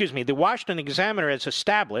has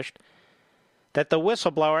established that the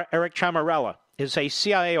whistleblower Eric Ciaramella is a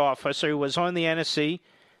CIA officer who was on the NSC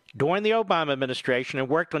during the Obama administration and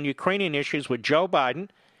worked on Ukrainian issues with Joe Biden,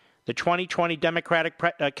 the 2020 Democratic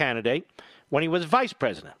candidate, when he was vice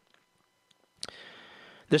president.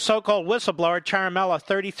 The so-called whistleblower Ciaramella,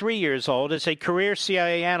 33 years old, is a career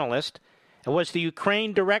CIA analyst and was the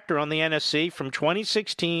Ukraine director on the NSC from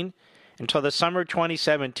 2016 until the summer of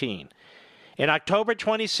 2017. In October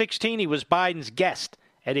 2016, he was Biden's guest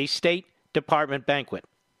at a State Department banquet.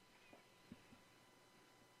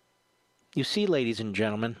 You see, ladies and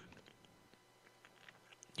gentlemen,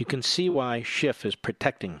 you can see why Schiff is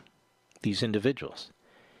protecting these individuals.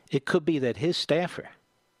 It could be that his staffer,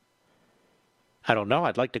 I don't know,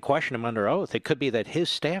 I'd like to question him under oath, it could be that his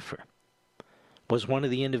staffer was one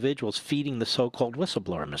of the individuals feeding the so-called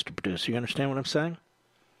whistleblower, Mr. Producer. You understand what I'm saying?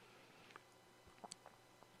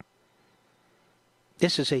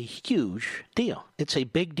 This is a huge deal. It's a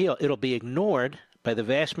big deal. It'll be ignored by the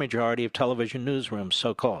vast majority of television newsrooms,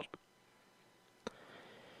 so-called.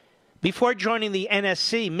 Before joining the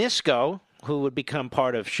NSC, Misko, who would become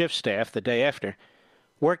part of Schiff's staff the day after,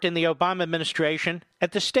 worked in the Obama administration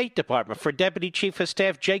at the State Department for Deputy Chief of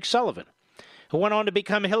Staff Jake Sullivan, who went on to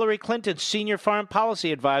become Hillary Clinton's senior foreign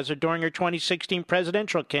policy advisor during her 2016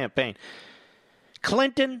 presidential campaign.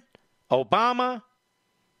 Clinton, Obama,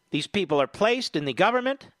 these people are placed in the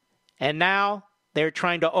government, and now they're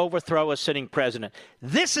trying to overthrow a sitting president.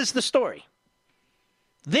 This is the story.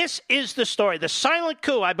 This is the story. The silent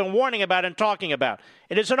coup I've been warning about and talking about.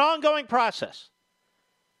 It is an ongoing process.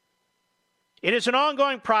 It is an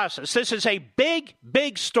ongoing process. This is a big,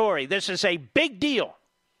 big story. This is a big deal.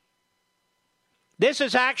 This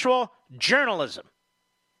is actual journalism.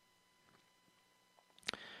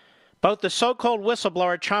 Both the so-called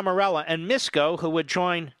whistleblower Ciaramella and Misko, who would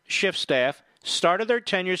join Schiff staff, started their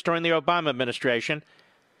tenures during the Obama administration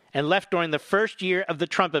and left during the first year of the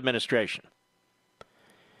Trump administration.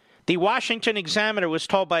 The Washington Examiner was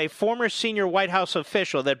told by a former senior White House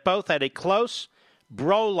official that both had a close,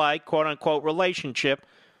 bro-like, quote-unquote, relationship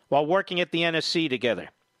while working at the NSC together.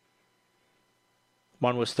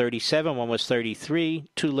 One was 37, one was 33,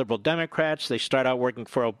 two liberal Democrats. They start out working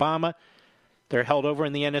for Obama. They're held over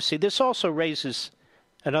in the NSC. This also raises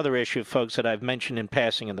another issue, folks, that I've mentioned in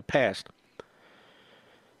passing in the past.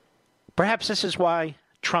 Perhaps this is why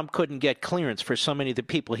Trump couldn't get clearance for so many of the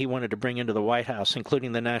people he wanted to bring into the White House,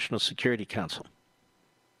 including the National Security Council.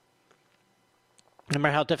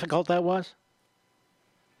 Remember how difficult that was?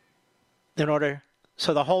 In order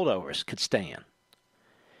so the holdovers could stay in.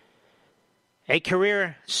 A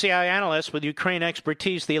career CIA analyst with Ukraine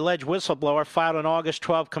expertise, the alleged whistleblower, filed an August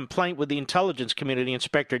 12 complaint with the intelligence community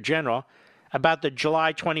inspector general about the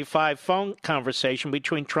July 25 phone conversation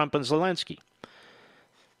between Trump and Zelensky.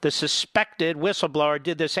 The suspected whistleblower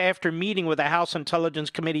did this after meeting with a House Intelligence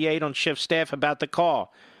Committee aide on Schiff's staff about the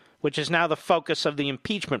call, which is now the focus of the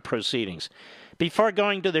impeachment proceedings. Before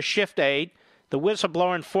going to the Schiff aide, the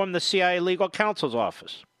whistleblower informed the CIA legal counsel's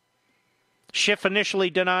office. Schiff initially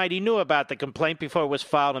denied he knew about the complaint before it was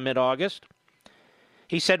filed in mid-August.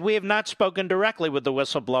 He said, "We have not spoken directly with the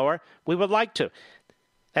whistleblower. We would like to."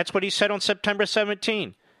 That's what he said on September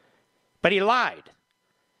 17. But he lied.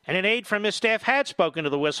 And an aide from his staff had spoken to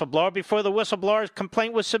the whistleblower before the whistleblower's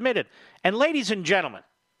complaint was submitted. And ladies and gentlemen,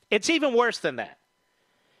 it's even worse than that.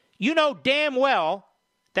 You know damn well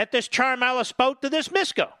that this Ciaramella spoke to this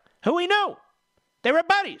Misko, who he knew. They were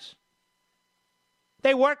buddies.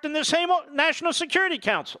 They worked in the same National Security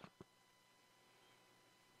Council.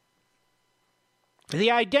 The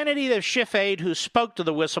identity of the Schiff aide who spoke to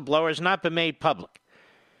the whistleblower has not been made public.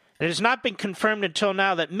 It has not been confirmed until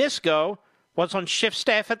now that Misko was on Schiff's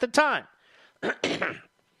staff at the time.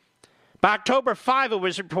 By October 5, it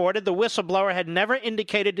was reported the whistleblower had never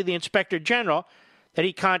indicated to the Inspector General that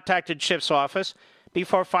he contacted Schiff's office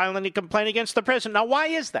before filing a complaint against the president. Now, why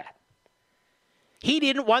is that? He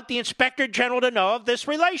didn't want the Inspector General to know of this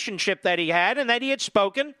relationship that he had and that he had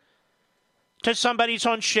spoken to somebody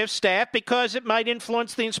on Schiff's staff because it might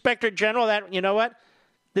influence the Inspector General that, you know what,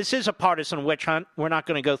 this is a partisan witch hunt. We're not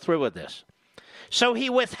going to go through with this. So he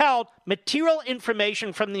withheld material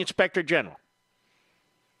information from the Inspector General.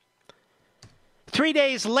 3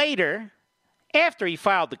 days later, after he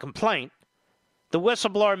filed the complaint, the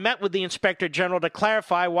whistleblower met with the Inspector General to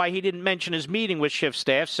clarify why he didn't mention his meeting with Schiff's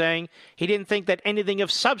staff, saying he didn't think that anything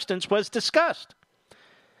of substance was discussed.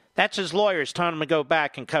 That's his lawyers telling him to go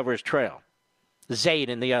back and cover his trail. Zaid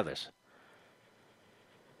and the others.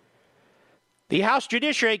 The House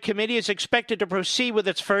Judiciary Committee is expected to proceed with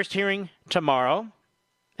its first hearing tomorrow,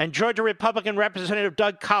 and Georgia Republican Representative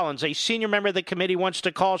Doug Collins, a senior member of the committee, wants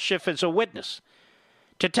to call Schiff as a witness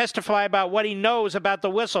to testify about what he knows about the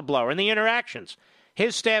whistleblower and the interactions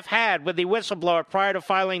his staff had with the whistleblower prior to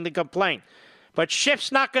filing the complaint. But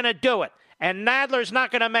Schiff's not going to do it, and Nadler's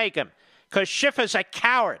not going to make him, because Schiff is a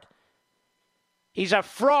coward. He's a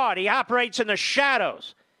fraud. He operates in the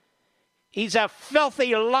shadows. He's a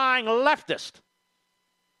filthy, lying leftist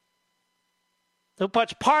who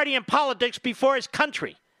puts party and politics before his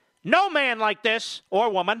country. No man like this,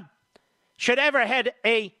 or woman, should ever head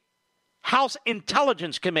a House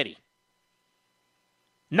Intelligence Committee.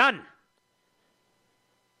 None.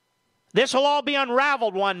 This will all be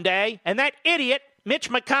unraveled one day, and that idiot,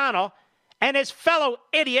 Mitch McConnell, and his fellow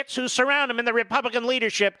idiots who surround him in the Republican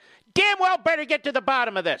leadership damn well better get to the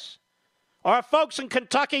bottom of this. Or folks in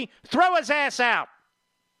Kentucky, throw his ass out.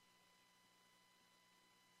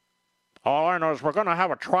 All I know is we're going to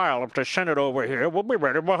have a trial if they send it over here. We'll be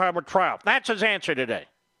ready. We'll have a trial. That's his answer today.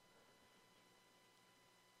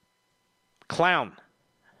 Clown.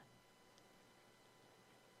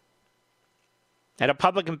 At a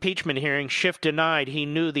public impeachment hearing, Schiff denied he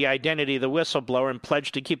knew the identity of the whistleblower and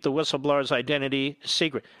pledged to keep the whistleblower's identity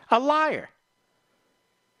secret. A liar.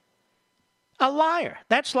 A liar.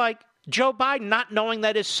 That's like Joe Biden not knowing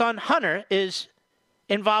that his son Hunter is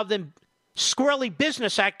involved in squirrely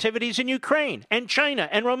business activities in Ukraine and China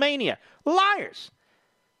and Romania. Liars.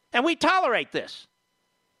 And we tolerate this.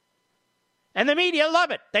 And the media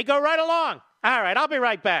love it. They go right along. All right, I'll be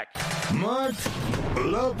right back. Mark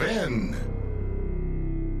Levin.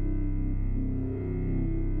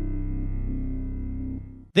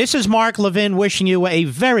 This is Mark Levin wishing you a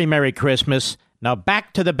very Merry Christmas. Now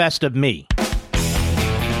back to the best of me.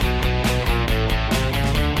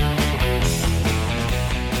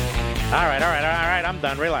 All right. I'm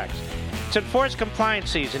done. Relax. It's enforced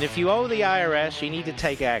compliance season. If you owe the IRS, you need to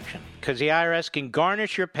take action because the IRS can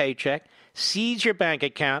garnish your paycheck, seize your bank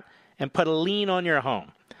account, and put a lien on your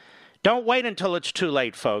home. Don't wait until it's too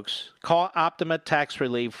late, folks. Call Optima Tax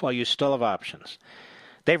Relief while you still have options.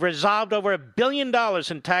 They've resolved over $1 billion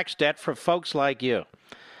in tax debt for folks like you.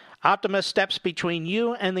 Optima steps between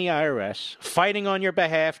you and the IRS, fighting on your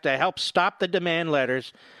behalf to help stop the demand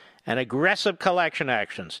letters and aggressive collection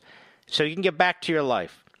actions so you can get back to your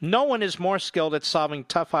life. No one is more skilled at solving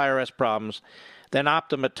tough IRS problems than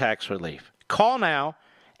Optima Tax Relief. Call now.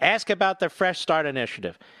 Ask about the Fresh Start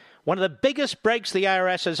Initiative, one of the biggest breaks the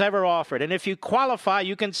IRS has ever offered. And if you qualify,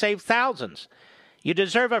 you can save thousands. You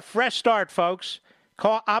deserve a fresh start, folks.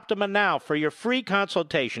 Call Optima now for your free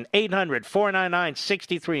consultation,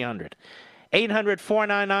 800-499-6300.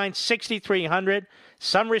 800-499-6300.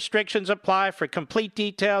 Some restrictions apply. For complete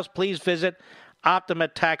details, please visit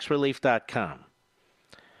OptimaTaxRelief.com.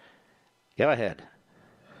 Go ahead.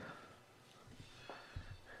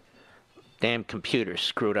 Damn computer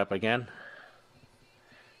screwed up again.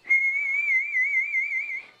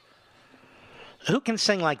 Who can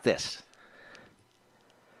sing like this?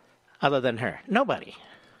 Other than her? Nobody.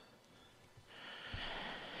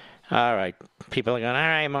 All right. People are going, all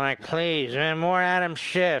right, Mark, please. More Adam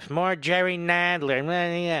Schiff. More Jerry Nadler.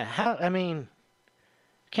 Yeah.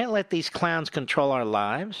 Can't let these clowns control our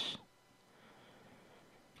lives.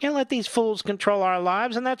 Can't let these fools control our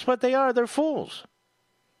lives, and that's what they are. They're fools.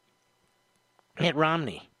 Mitt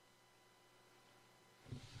Romney.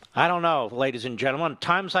 I don't know, ladies and gentlemen.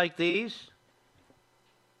 Times like these,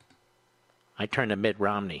 I turn to Mitt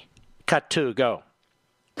Romney. Cut 2, go.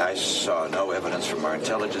 I saw no evidence from our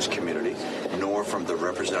intelligence community, nor from the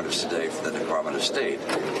representatives today from the Department of State,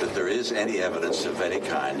 that there is any evidence of any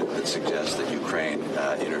kind that suggests that Ukraine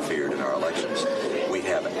interfered in our elections. We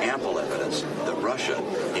have ample evidence that Russia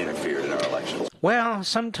interfered in our elections. Well,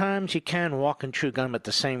 sometimes you can walk and chew gum at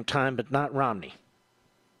the same time, but not Romney.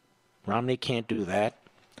 Romney can't do that.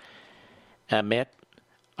 Mitt,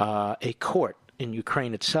 a court in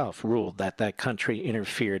Ukraine itself ruled that that country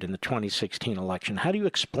interfered in the 2016 election. How do you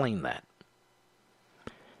explain that?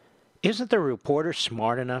 Isn't the reporter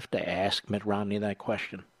smart enough to ask Mitt Romney that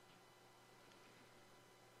question?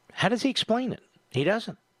 How does he explain it? He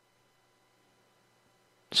doesn't.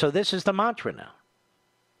 So this is the mantra now.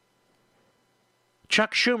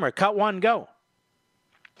 Chuck Schumer, cut 1, go.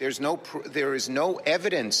 There is no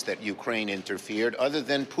evidence that Ukraine interfered other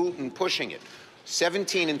than Putin pushing it.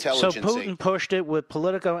 17 intelligence. So Putin pushed it with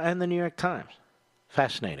Politico and the New York Times.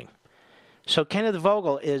 Fascinating. So Kenneth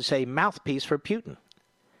Vogel is a mouthpiece for Putin.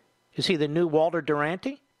 Is he the new Walter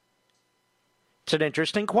Duranty? It's an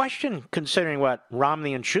interesting question, considering what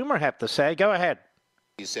Romney and Schumer have to say. Go ahead.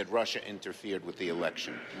 He said Russia interfered with the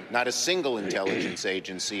election. Not a single intelligence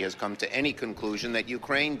agency has come to any conclusion that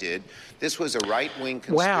Ukraine did. This was a right-wing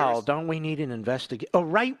conspiracy. Well, don't we need an investigation? A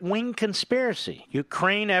right-wing conspiracy.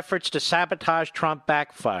 Ukraine efforts to sabotage Trump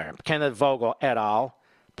backfire. Kenneth Vogel et al.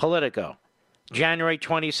 Politico. January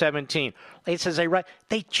 2017. It says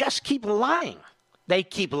they just keep lying. They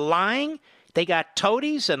keep lying. They got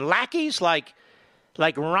toadies and lackeys like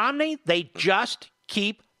Romney. They just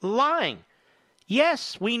keep lying.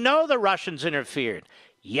 Yes, we know the Russians interfered.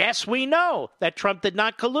 Yes, we know that Trump did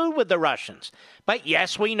not collude with the Russians. But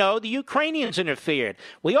yes, we know the Ukrainians interfered.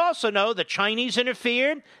 We also know the Chinese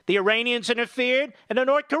interfered, the Iranians interfered, and the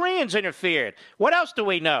North Koreans interfered. What else do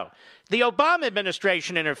we know? The Obama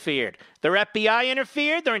administration interfered. Their FBI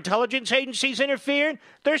interfered. Their intelligence agencies interfered.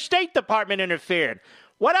 Their State Department interfered.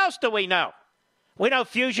 What else do we know? We know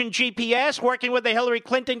Fusion GPS, working with the Hillary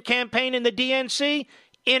Clinton campaign in the DNC,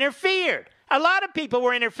 interfered. A lot of people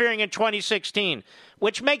were interfering in 2016,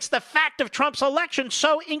 which makes the fact of Trump's election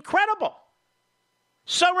so incredible,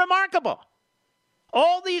 so remarkable.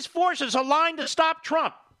 All these forces aligned to stop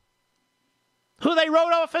Trump, who they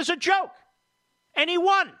wrote off as a joke. And he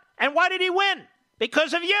won. And why did he win?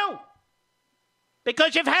 Because of you.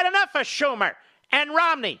 Because you've had enough of Schumer and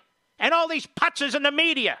Romney and all these putzes in the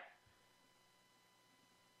media.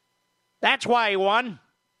 That's why he won.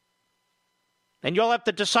 And you'll have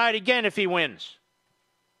to decide again if he wins.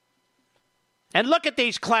 And look at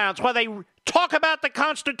these clowns while they talk about the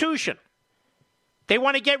Constitution. They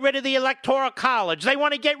want to get rid of the Electoral College. They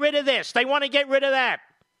want to get rid of this. They want to get rid of that.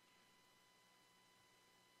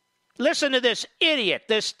 Listen to this idiot,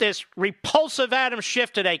 this repulsive Adam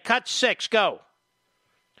Schiff today. Cut 6, go.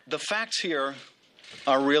 The facts here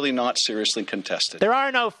are really not seriously contested. There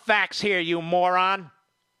are no facts here, you moron.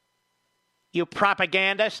 You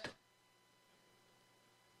propagandist.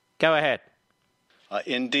 Go ahead.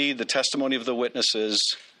 Indeed, the testimony of the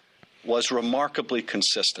witnesses was remarkably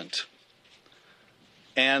consistent.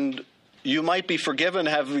 And you might be forgiven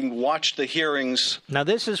having watched the hearings. Now,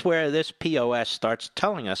 this is where this POS starts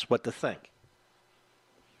telling us what to think.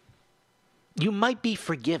 You might be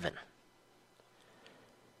forgiven.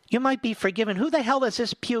 You might be forgiven. Who the hell does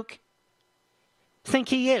this puke think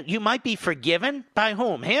he is? You might be forgiven? By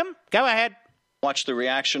whom? Him? Go ahead. Watch the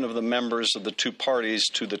reaction of the members of the two parties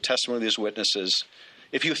to the testimony of these witnesses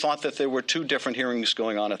if you thought that there were two different hearings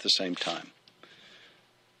going on at the same time.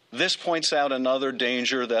 This points out another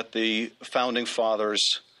danger that the Founding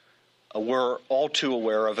Fathers were all too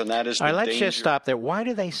aware of, and that is the danger. All right, let's just stop there. Why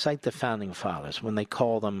do they cite the Founding Fathers when they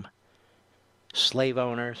call them slave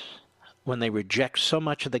owners, when they reject so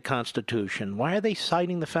much of the Constitution? Why are they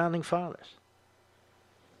citing the Founding Fathers?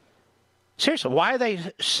 Seriously, why are they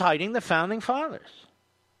citing the Founding Fathers?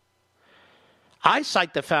 I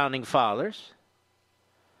cite the Founding Fathers.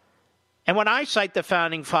 And when I cite the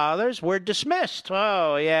Founding Fathers, we're dismissed.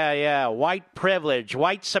 Oh, yeah, white privilege,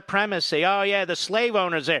 white supremacy. Oh, yeah, the slave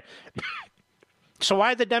owners there. So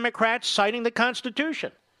why are the Democrats citing the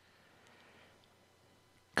Constitution?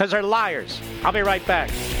 Because they're liars. I'll be right back.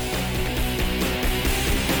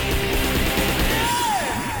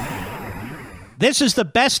 This is the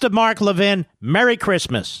best of Mark Levin. Merry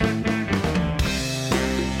Christmas.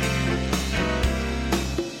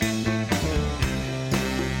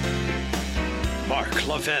 Mark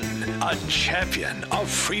Levin, a champion of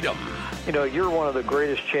freedom. You know, you're one of the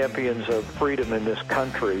greatest champions of freedom in this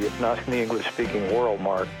country, if not in the English-speaking world,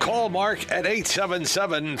 Mark. Call Mark at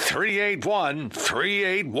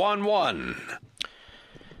 877-381-3811.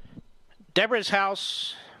 Deborah's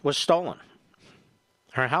house was stolen.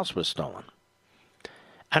 Her house was stolen.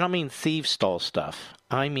 I don't mean thieves stole stuff.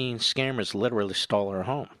 I mean scammers literally stole her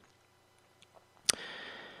home.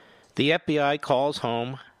 The FBI calls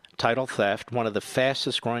home title theft one of the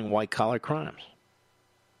fastest-growing white-collar crimes.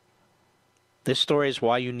 This story is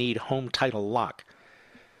why you need home title lock.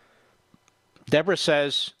 Deborah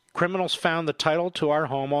says criminals found the title to our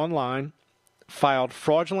home online, filed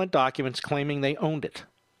fraudulent documents claiming they owned it.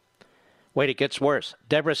 Wait, it gets worse.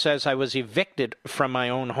 Deborah says I was evicted from my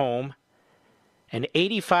own home and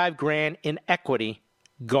 $85,000 in equity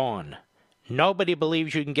gone. Nobody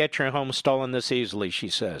believes you can get your home stolen this easily, she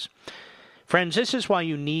says. Friends, this is why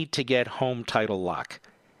you need to get home title lock,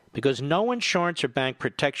 because no insurance or bank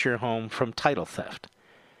protects your home from title theft.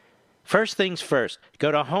 First things first,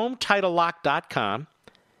 go to HomeTitleLock.com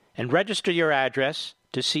and register your address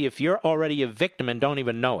to see if you're already a victim and don't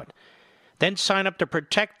even know it. Then sign up to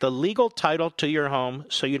protect the legal title to your home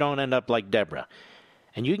so you don't end up like Deborah.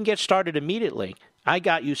 And you can get started immediately. I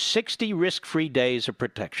got you 60 risk-free days of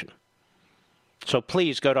protection. So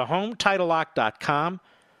please go to HomeTitleLock.com,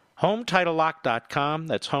 HomeTitleLock.com,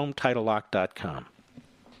 that's HomeTitleLock.com.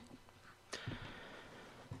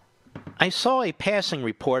 I saw a passing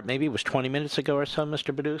report, maybe it was 20 minutes ago or so,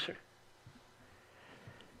 Mr. Producer,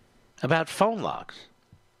 about phone logs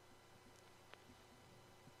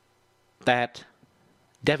that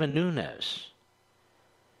Devin Nunes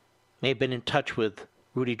may have been in touch with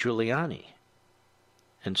Rudy Giuliani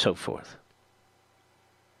and so forth.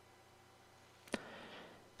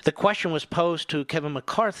 The question was posed to Kevin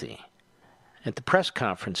McCarthy at the press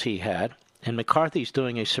conference he had, and McCarthy's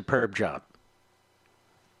doing a superb job.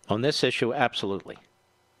 On this issue, absolutely.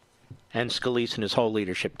 And Scalise and his whole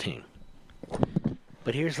leadership team.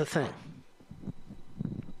 But here's the thing.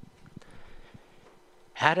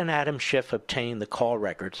 Hadn't Adam Schiff obtained the call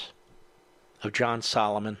records of John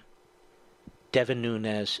Solomon, Devin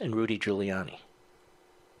Nunes, and Rudy Giuliani?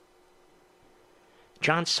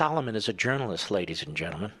 John Solomon is a journalist, ladies and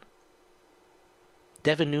gentlemen.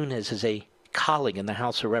 Devin Nunes is a colleague in the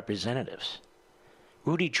House of Representatives.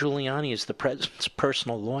 Rudy Giuliani is the president's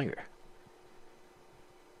personal lawyer.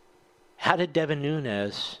 How did Devin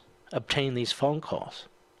Nunes obtain these phone calls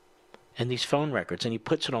and these phone records? And he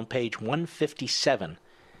puts it on page 157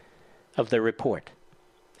 of the report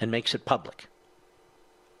and makes it public.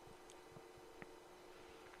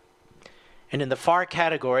 And in the far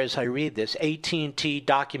category, as I read this, AT&T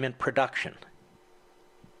document production.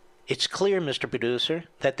 It's clear, Mr. Producer,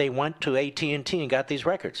 that they went to AT&T and got these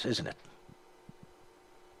records, isn't it?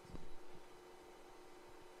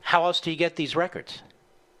 How else do you get these records?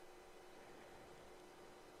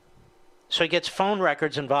 So he gets phone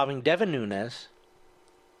records involving Devin Nunes.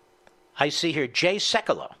 I see here Jay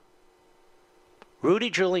Sekulow, Rudy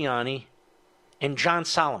Giuliani, and John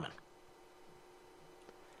Solomon.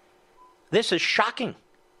 This is shocking.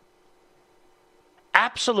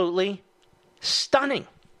 Absolutely stunning.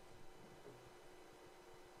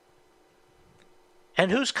 And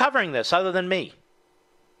who's covering this other than me?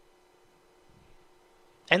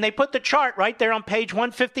 And they put the chart right there on page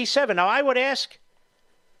 157. Now, I would ask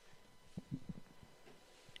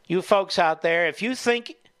you folks out there, if you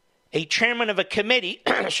think a chairman of a committee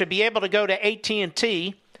should be able to go to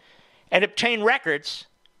AT&T and obtain records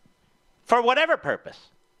for whatever purpose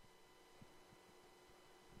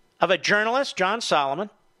of a journalist, John Solomon,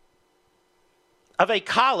 of a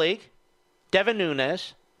colleague, Devin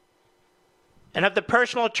Nunes, and of the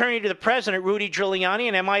personal attorney to the president, Rudy Giuliani,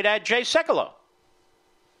 and I might add, Jay Sekulow.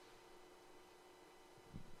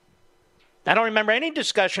 I don't remember any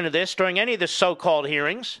discussion of this during any of the so-called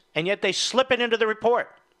hearings, and yet they slip it into the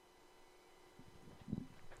report.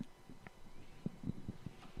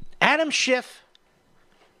 Adam Schiff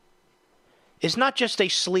is not just a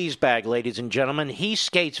sleazebag, ladies and gentlemen. He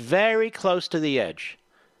skates very close to the edge.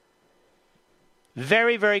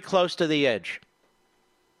 Very, very close to the edge.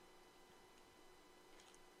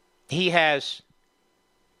 He has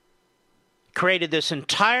created this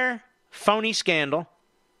entire phony scandal.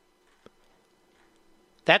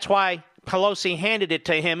 That's why Pelosi handed it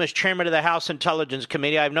to him as chairman of the House Intelligence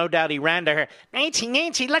Committee. I have no doubt he ran to her.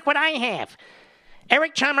 Nancy, look what I have.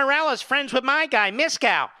 Eric Ciaramella friends with my guy,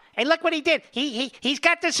 Miskow. And look what he did. He's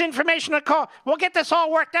got this information to call. We'll get this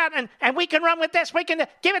all worked out, and we can run with this. We can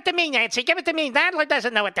give it to me, Nancy. Give it to me. Nadler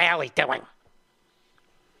doesn't know what the hell he's doing.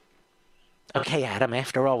 Okay, Adam,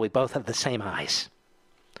 after all, we both have the same eyes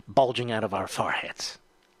bulging out of our foreheads.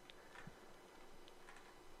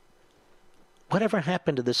 Whatever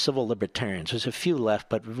happened to the civil libertarians? There's a few left,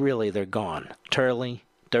 but really they're gone. Turley,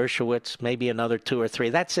 Dershowitz, maybe another 2 or 3.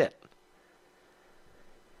 That's it.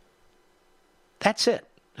 That's it.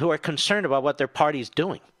 Who are concerned about what their party's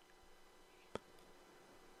doing.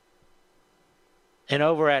 And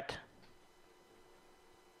over at,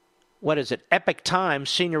 Epoch Times,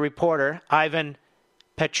 senior reporter Ivan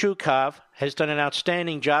Pechukov has done an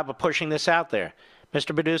outstanding job of pushing this out there.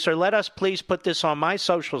 Mr. Producer, let us please put this on my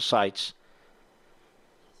social sites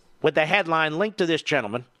with the headline linked to this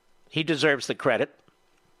gentleman. He deserves the credit.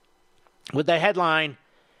 With the headline,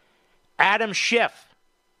 Adam Schiff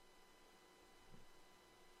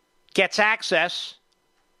gets access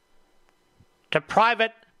to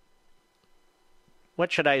private,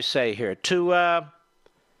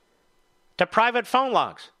 to private phone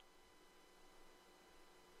logs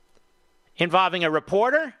involving a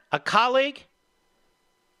reporter, a colleague,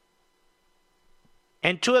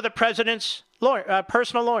 and 2 of the president's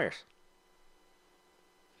personal lawyers.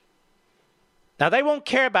 Now, they won't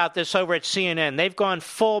care about this over at CNN. They've gone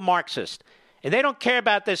full Marxist. And they don't care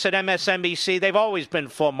about this at MSNBC. They've always been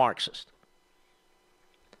full Marxist.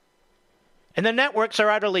 And the networks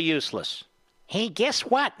are utterly useless. Hey, guess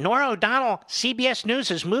what? Norah O'Donnell, CBS News,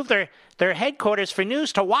 has moved their headquarters for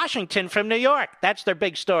news to Washington from New York. That's their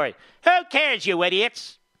big story. Who cares, you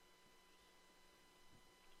idiots?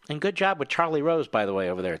 And good job with Charlie Rose, by the way,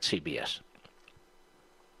 over there at CBS.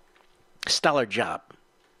 Stellar job.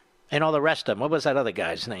 And all the rest of them. What was that other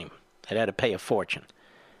guy's name that had to pay a fortune?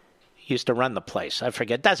 He used to run the place. I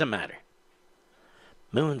forget. Doesn't matter.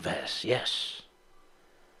 Moonves, yes.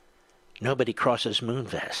 Nobody crosses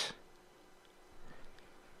Moonves.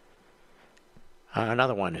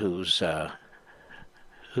 Another one who's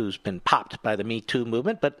been popped by the Me Too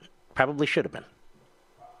movement, but probably should have been.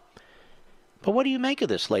 But what do you make of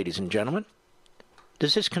this, ladies and gentlemen?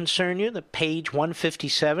 Does this concern you? The page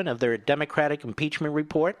 157 of their Democratic impeachment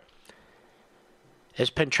report, as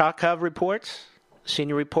Penchakov reports,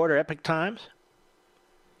 senior reporter, Epoch Times,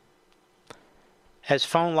 has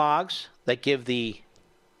phone logs that give the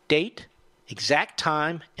date, exact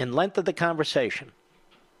time, and length of the conversation.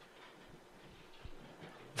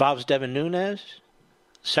 Involves Devin Nunes,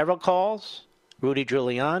 several calls, Rudy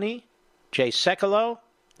Giuliani, Jay Sekulow,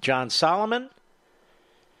 John Solomon,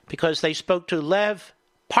 because they spoke to Lev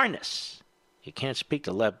Parnas. You can't speak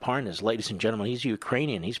to Lev Parnas, ladies and gentlemen. He's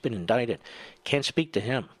Ukrainian. He's been indicted. Can't speak to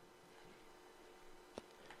him.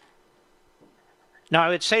 Now, I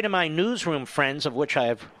would say to my newsroom friends, of which I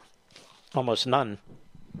have almost none,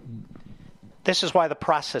 this is why the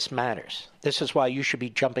process matters. This is why you should be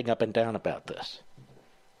jumping up and down about this.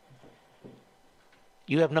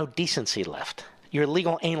 You have no decency left. Your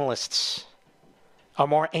legal analysts are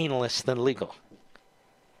more analysts than legal.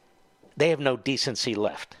 They have no decency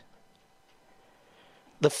left.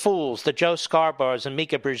 The fools, the Joe Scarboroughs and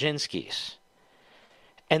Mika Brzezinskis,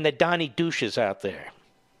 and the Donnie Douches out there.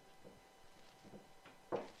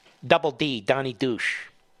 Double D, Donnie Douche.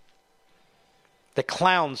 The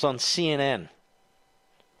clowns on CNN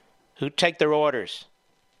who take their orders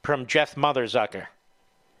from Jeff Motherzucker.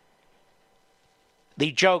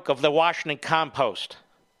 The joke of the Washington Compost,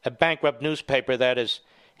 a bankrupt newspaper that is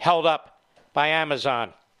held up by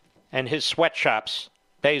Amazon and his sweatshops,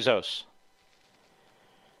 Bezos.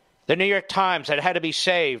 The New York Times that had to be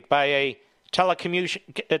saved by a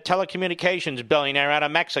telecommunications billionaire out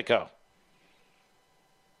of Mexico.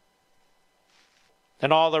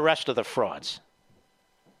 And all the rest of the frauds.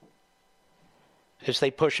 As they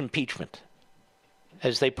push impeachment,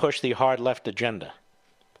 as they push the hard left agenda,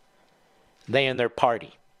 they and their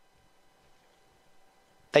party,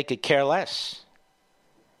 they could care less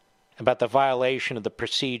about the violation of the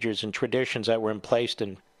procedures and traditions that were in place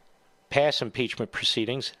in past impeachment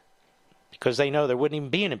proceedings, because they know there wouldn't even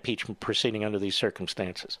be an impeachment proceeding under these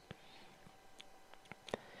circumstances.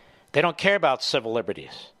 They don't care about civil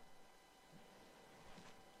liberties.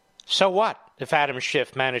 So what if Adam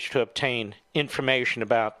Schiff managed to obtain information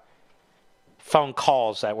about phone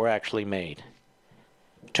calls that were actually made?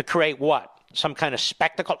 To create what? Some kind of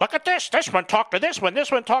spectacle? Look at this! This one talked to this one,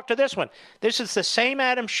 this one talked to this one. This is the same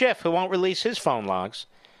Adam Schiff who won't release his phone logs.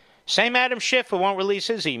 Same Adam Schiff who won't release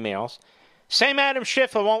his emails. Same Adam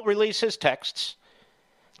Schiff who won't release his texts.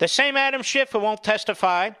 The same Adam Schiff who won't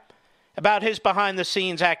testify about his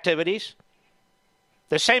behind-the-scenes activities.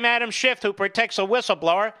 The same Adam Schiff who protects a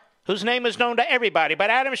whistleblower whose name is known to everybody. But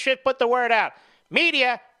Adam Schiff put the word out.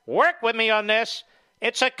 Media, work with me on this.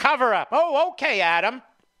 It's a cover-up. Oh, okay, Adam.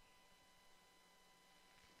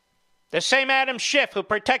 The same Adam Schiff who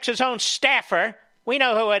protects his own staffer. We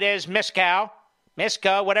know who it is, Misko,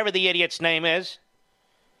 whatever the idiot's name is.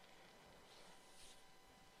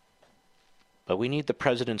 But we need the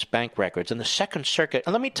president's bank records. And the Second Circuit,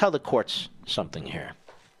 and let me tell the courts something here.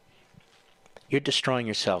 You're destroying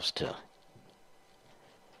yourselves too.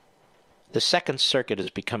 The Second Circuit has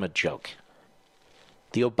become a joke.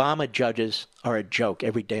 The Obama judges are a joke,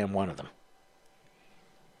 every damn one of them.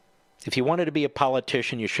 If you wanted to be a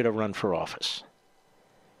politician, you should have run for office.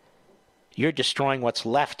 You're destroying what's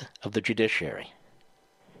left of the judiciary.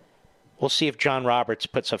 We'll see if John Roberts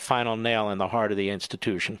puts a final nail in the heart of the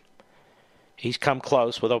institution. He's come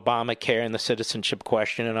close with Obamacare and the citizenship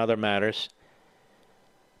question and other matters.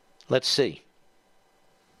 Let's see.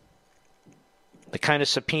 The kind of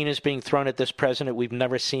subpoenas being thrown at this president we've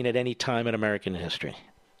never seen at any time in American history.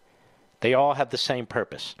 They all have the same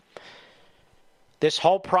purpose. This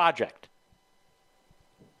whole project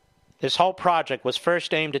was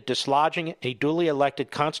first aimed at dislodging a duly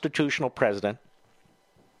elected constitutional president,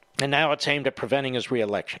 and now it's aimed at preventing his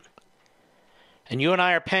reelection. And you and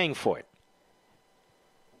I are paying for it.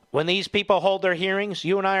 When these people hold their hearings,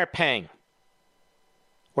 you and I are paying.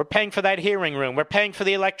 We're paying for that hearing room. We're paying for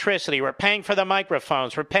the electricity. We're paying for the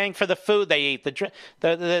microphones. We're paying for the food they eat,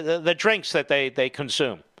 the drinks that they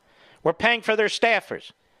consume. We're paying for their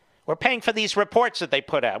staffers. We're paying for these reports that they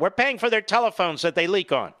put out. We're paying for their telephones that they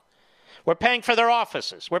leak on. We're paying for their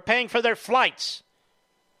offices. We're paying for their flights.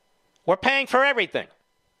 We're paying for everything.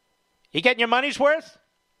 You getting your money's worth?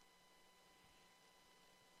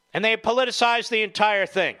 And they have politicized the entire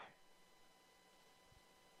thing.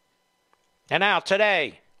 And now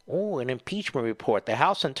today, an impeachment report. The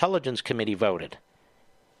House Intelligence Committee voted.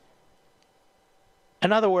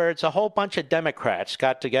 In other words, a whole bunch of Democrats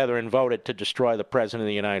got together and voted to destroy the President of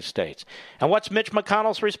the United States. And what's Mitch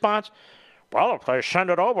McConnell's response? Well, if they send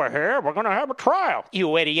it over here, we're going to have a trial.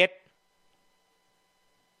 You idiot.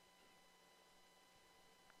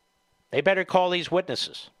 They better call these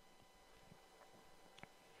witnesses.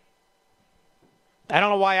 I don't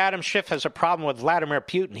know why Adam Schiff has a problem with Vladimir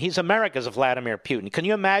Putin. He's America's Vladimir Putin. Can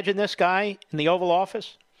you imagine this guy in the Oval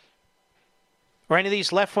Office? Or any of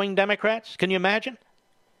these left-wing Democrats? Can you imagine?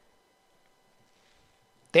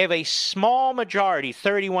 They have a small majority,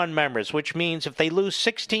 31 members, which means if they lose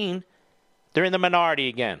 16, they're in the minority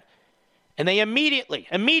again. And they immediately,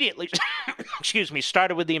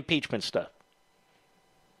 started with the impeachment stuff.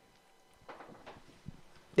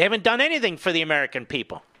 They haven't done anything for the American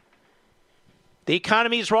people. The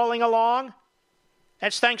economy's rolling along.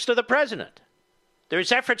 That's thanks to the president.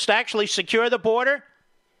 There's efforts to actually secure the border.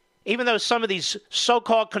 Even though some of these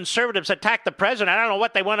so-called conservatives attack the president, I don't know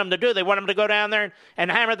what they want him to do. They want him to go down there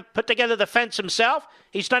and put together the fence himself.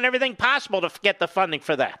 He's done everything possible to get the funding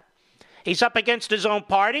for that. He's up against his own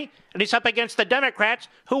party, and he's up against the Democrats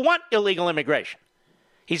who want illegal immigration.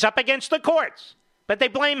 He's up against the courts, but they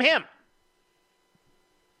blame him.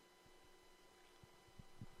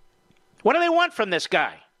 What do they want from this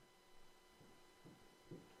guy?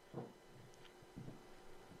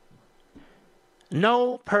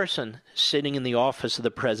 No person sitting in the office of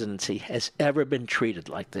the presidency has ever been treated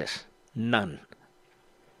like this. None.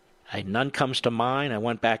 None comes to mind. I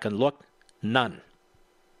went back and looked. None.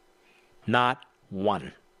 Not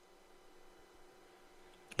one.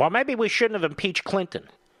 Well, maybe we shouldn't have impeached Clinton.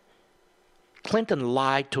 Clinton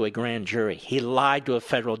lied to a grand jury. He lied to a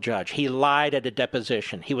federal judge. He lied at a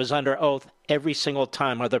deposition. He was under oath every single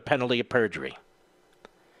time under penalty of perjury.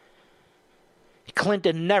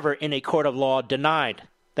 Clinton never in a court of law denied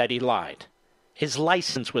that he lied. His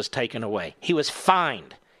license was taken away. He was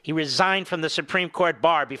fined. He resigned from the Supreme Court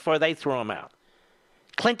bar before they threw him out.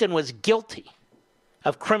 Clinton was guilty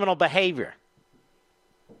of criminal behavior.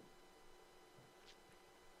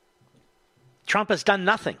 Trump has done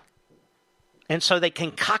nothing. And so they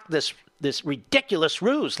concoct this ridiculous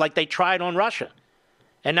ruse like they tried on Russia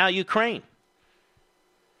and now Ukraine.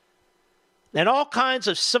 And all kinds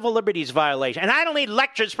of civil liberties violations. And I don't need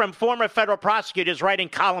lectures from former federal prosecutors writing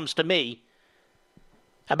columns to me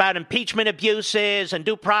about impeachment abuses and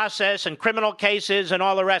due process and criminal cases and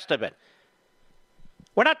all the rest of it.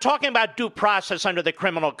 We're not talking about due process under the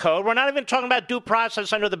criminal code. We're not even talking about due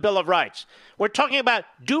process under the Bill of Rights. We're talking about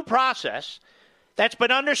due process that's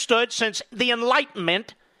been understood since the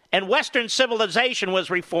Enlightenment and Western civilization was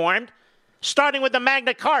reformed, starting with the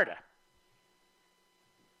Magna Carta.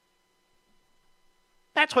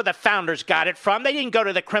 That's where the founders got it from. They didn't go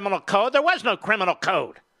to the criminal code. There was no criminal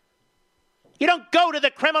code. You don't go to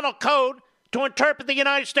the criminal code to interpret the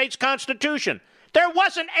United States Constitution. There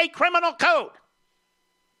wasn't a criminal code.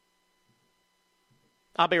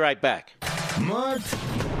 I'll be right back. Mark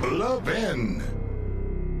Levin.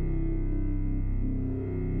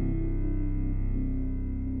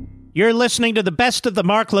 You're listening to the best of the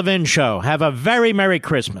Mark Levin Show. Have a very Merry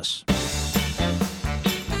Christmas.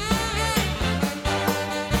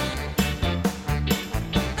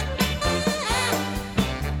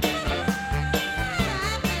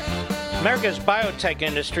 America's biotech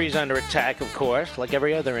industry is under attack, of course, like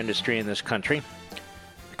every other industry in this country,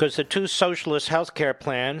 because the two socialist health care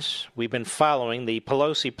plans we've been following, the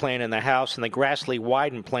Pelosi plan in the House and the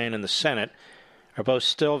Grassley-Wyden plan in the Senate, are both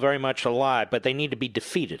still very much alive, but they need to be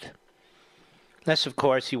defeated. Unless, of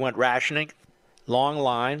course, you want rationing, long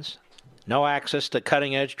lines, no access to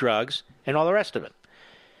cutting-edge drugs, and all the rest of it.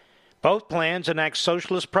 Both plans enact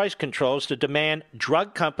socialist price controls to demand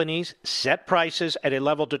drug companies set prices at a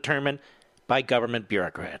level determined by government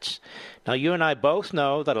bureaucrats. Now, you and I both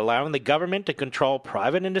know that allowing the government to control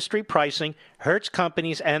private industry pricing hurts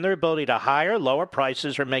companies and their ability to hire, lower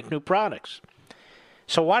prices, or make new products.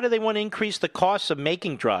 So why do they want to increase the costs of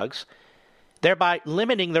making drugs, thereby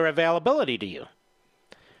limiting their availability to you?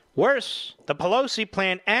 Worse, the Pelosi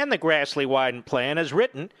plan and the Grassley-Wyden plan, as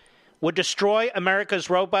written, would destroy America's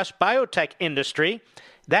robust biotech industry.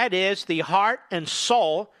 That is the heart and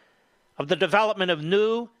soul of the development of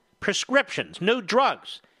new prescriptions, new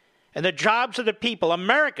drugs, and the jobs of the people,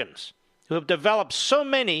 Americans, who have developed so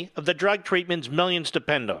many of the drug treatments millions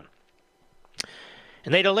depend on.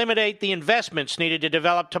 And they'd eliminate the investments needed to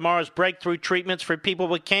develop tomorrow's breakthrough treatments for people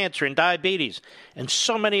with cancer and diabetes and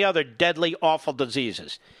so many other deadly, awful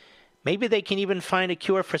diseases. Maybe they can even find a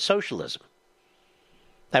cure for socialism.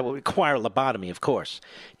 That will require lobotomy, of course.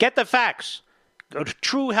 Get the facts. Go to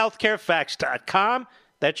truehealthcarefacts.com.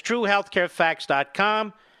 That's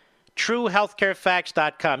truehealthcarefacts.com.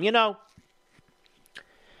 Truehealthcarefacts.com. You know,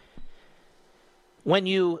 when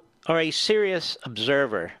you are a serious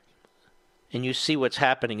observer and you see what's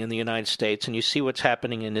happening in the United States and you see what's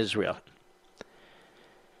happening in Israel,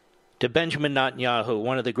 to Benjamin Netanyahu,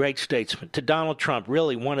 one of the great statesmen, to Donald Trump,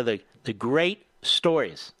 really one of the great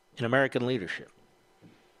stories in American leadership,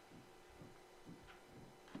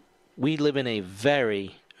 we live in a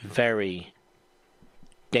very, very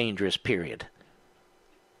dangerous period.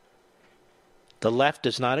 The left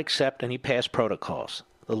does not accept any past protocols.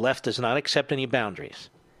 The left does not accept any boundaries.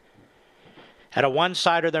 Out of one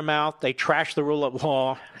side of their mouth, they trash the rule of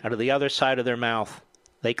law. Out of the other side of their mouth,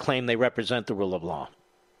 they claim they represent the rule of law.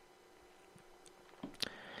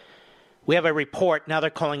 We have a report, now they're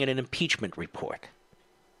calling it an impeachment report.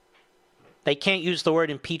 They can't use the word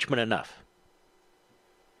impeachment enough.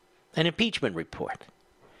 An impeachment report.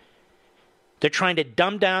 They're trying to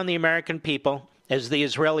dumb down the American people as the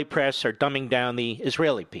Israeli press are dumbing down the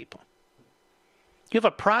Israeli people. You have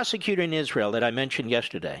a prosecutor in Israel that I mentioned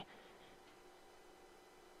yesterday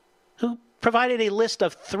who provided a list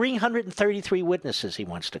of 333 witnesses he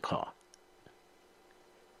wants to call.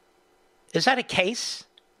 Is that a case?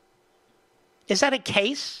 Is that a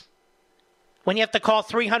case? When you have to call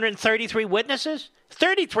 333 witnesses?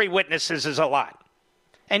 33 witnesses is a lot.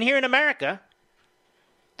 And here in America,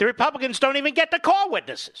 the Republicans don't even get to call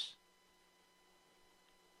witnesses.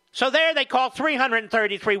 So there they call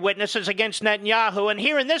 333 witnesses against Netanyahu, and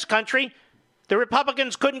here in this country, the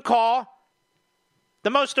Republicans couldn't call the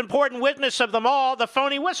most important witness of them all, the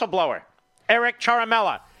phony whistleblower, Eric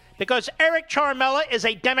Ciaramella, because Eric Ciaramella is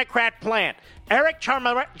a Democrat plant. Eric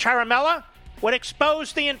Ciaramella would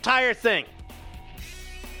expose the entire thing.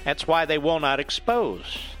 That's why they will not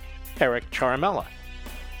expose Eric Ciaramella.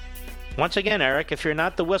 Once again, Eric, if you're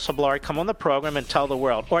not the whistleblower, come on the program and tell the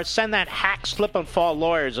world. Or send that hack slip-and-fall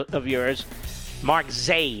lawyers of yours, Mark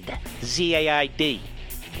Zaid, Z-A-I-D.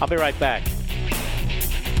 I'll be right back.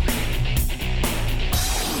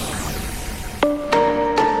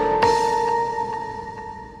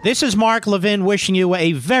 This is Mark Levin wishing you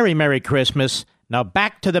a very Merry Christmas. Now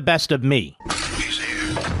back to the best of me. He's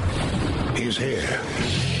here. He's here.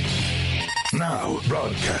 Now,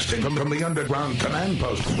 broadcasting from the underground command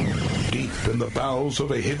post, deep in the bowels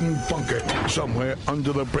of a hidden bunker, somewhere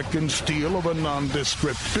under the brick and steel of a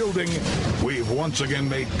nondescript building, we've once again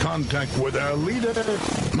made contact with our leader,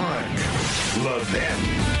 Mark Levin.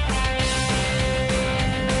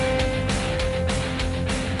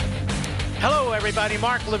 Hello, everybody.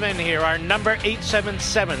 Mark Levin here. Our number,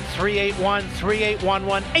 877-381-3811,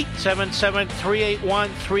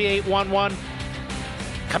 877-381-3811.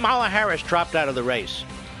 Kamala Harris dropped out of the race.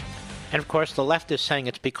 And, of course, the left is saying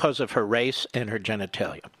it's because of her race and her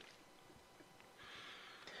genitalia.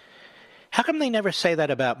 How come they never say that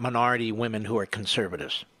about minority women who are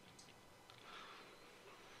conservatives?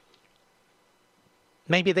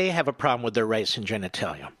 Maybe they have a problem with their race and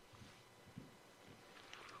genitalia.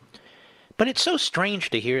 But it's so strange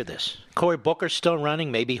to hear this. Cory Booker's still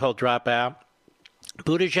running. Maybe he'll drop out.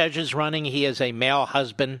 Buttigieg is running. He is a male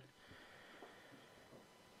husband.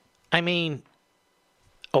 I mean,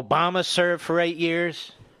 Obama served for 8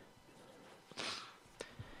 years.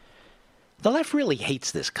 The left really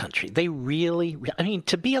hates this country. They really, I mean,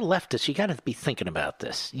 to be a leftist, you got to be thinking about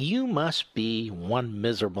this. You must be one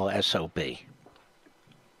miserable SOB.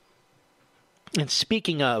 And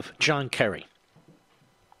speaking of John Kerry.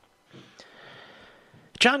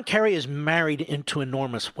 John Kerry is married into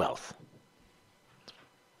enormous wealth.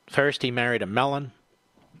 First, he married a Mellon.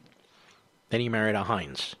 Then he married a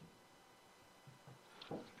Heinz.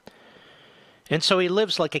 And so he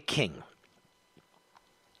lives like a king.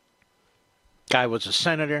 Guy was a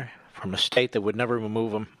senator from a state that would never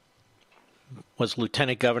remove him. Was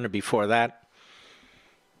lieutenant governor before that.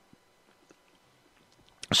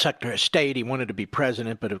 Secretary of State, he wanted to be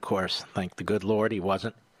president, but of course, thank the good Lord, he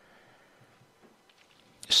wasn't.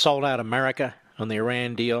 Sold out America on the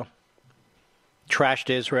Iran deal. Trashed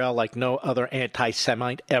Israel like no other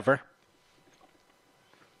anti-Semite ever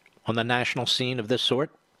on the national scene of this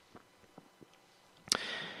sort.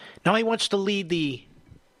 Now he wants to lead the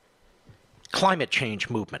climate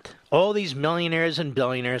change movement. All these millionaires and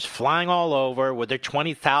billionaires flying all over with their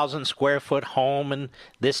 20,000 square foot home in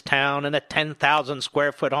this town and a 10,000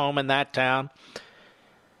 square foot home in that town.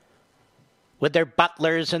 With their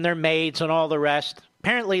butlers and their maids and all the rest.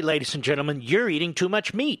 Apparently, ladies and gentlemen, you're eating too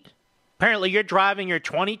much meat. Apparently, you're driving your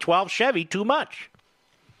 2012 Chevy too much.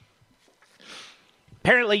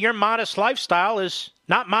 Apparently, your modest lifestyle is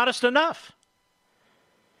not modest enough.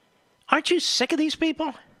 Aren't you sick of these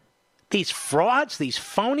people? These frauds, these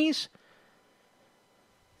phonies?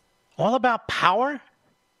 All about power?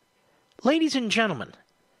 Ladies and gentlemen,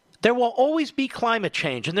 there will always be climate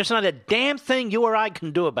change, and there's not a damn thing you or I can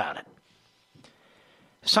do about it.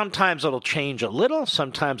 Sometimes it'll change a little,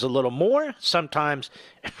 sometimes a little more, sometimes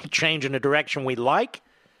change in a direction we like.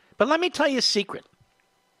 But let me tell you a secret.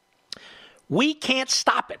 We can't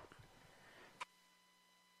stop it.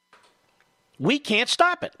 We can't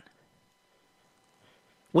stop it.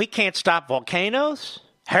 We can't stop volcanoes,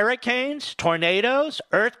 hurricanes, tornadoes,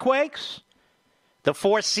 earthquakes, the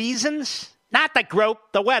four seasons, not the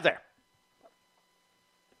grope, the weather.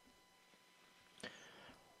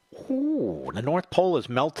 Ooh, the North Pole is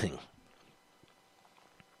melting.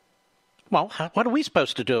 Well, what are we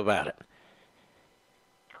supposed to do about it?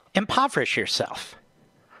 Impoverish yourself.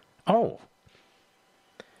 Oh.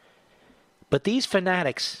 But these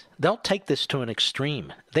fanatics, they'll take this to an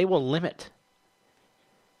extreme. They will limit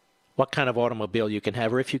what kind of automobile you can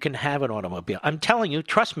have, or if you can have an automobile. I'm telling you,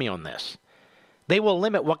 trust me on this. They will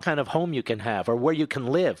limit what kind of home you can have, or where you can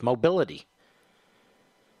live, mobility,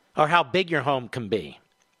 or how big your home can be.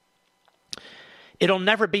 It'll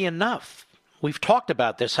never be enough. We've talked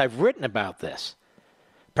about this. I've written about this.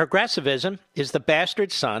 Progressivism is the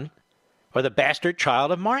bastard son or the bastard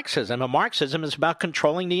child of Marxism. And Marxism is about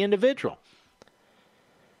controlling the individual,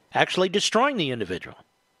 actually destroying the individual.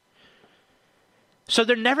 So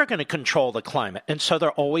they're never going to control the climate. And so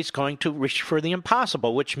they're always going to reach for the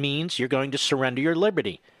impossible, which means you're going to surrender your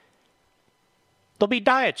liberty. There'll be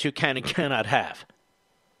diets you can and cannot have.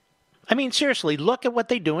 I mean, seriously, look at what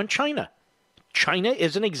they do in China. China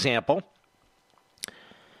is an example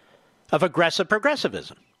of aggressive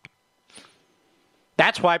progressivism.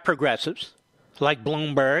 That's why progressives, like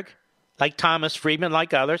Bloomberg, like Thomas Friedman,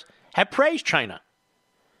 like others, have praised China.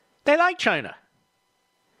 They like China.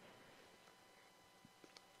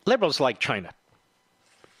 Liberals like China.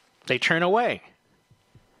 They turn away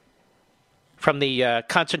from the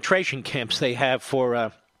concentration camps they have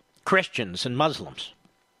for Christians and Muslims.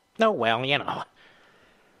 No, well, you know.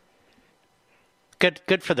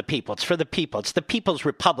 Good for the people. It's for the people. It's the People's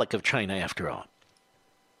Republic of China, after all.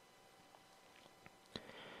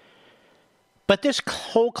 But this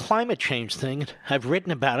whole climate change thing, I've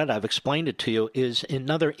written about it, I've explained it to you, is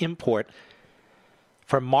another import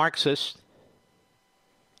for Marxists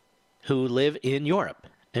who live in Europe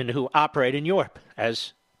and who operate in Europe,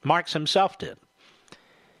 as Marx himself did.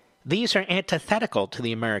 These are antithetical to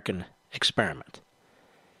the American experiment.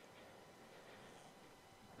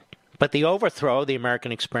 But the overthrow of the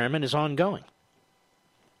American experiment is ongoing.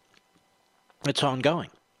 It's ongoing.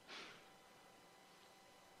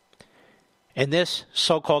 And this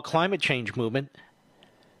so-called climate change movement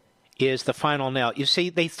is the final nail. You see,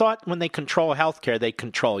 they thought when they control healthcare, they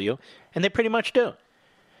control you, and they pretty much do.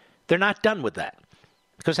 They're not done with that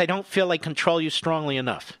because they don't feel they control you strongly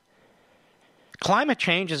enough. Climate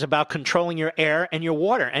change is about controlling your air and your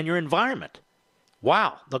water and your environment.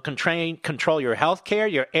 Wow, they'll control your health care,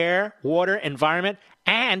 your air, water, environment,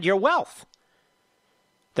 and your wealth.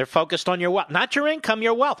 They're focused on your wealth, not your income,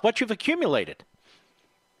 your wealth, what you've accumulated.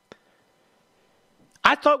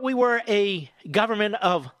 I thought we were a government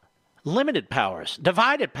of limited powers,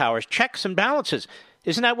 divided powers, checks and balances.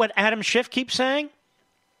 Isn't that what Adam Schiff keeps saying?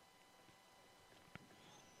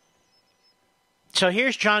 So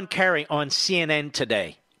here's John Kerry on CNN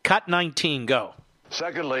today. Cut 19, go.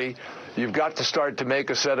 Secondly, you've got to start to make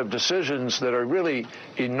a set of decisions that are really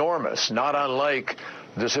enormous, not unlike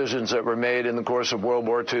decisions that were made in the course of World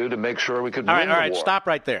War II to make sure we could win the war. All right, stop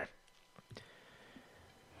right there.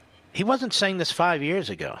 He wasn't saying this 5 years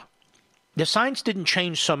ago. The science didn't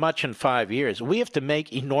change so much in 5 years. We have to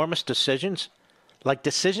make enormous decisions, like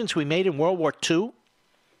decisions we made in World War II,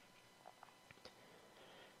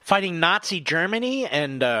 fighting Nazi Germany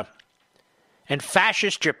and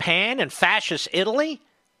fascist Japan and fascist Italy,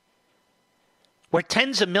 where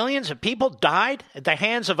tens of millions of people died at the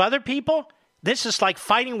hands of other people. This is like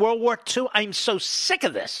fighting World War II. I'm so sick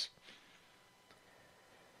of this.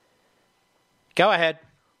 Go ahead.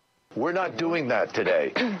 We're not doing that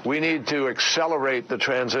today. We need to accelerate the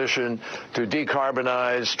transition to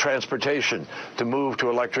decarbonize transportation, to move to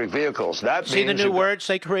electric vehicles. That See the new words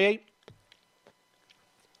they create?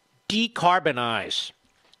 Decarbonize.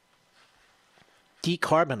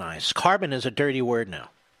 Decarbonize. Carbon is a dirty word now.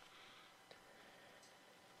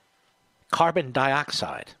 Carbon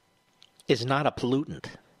dioxide is not a pollutant.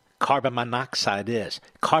 Carbon monoxide is.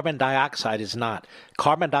 Carbon dioxide is not.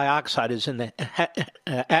 Carbon dioxide is in the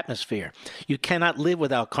atmosphere. You cannot live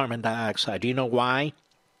without carbon dioxide. Do you know why?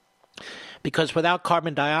 Because without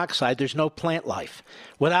carbon dioxide, there's no plant life.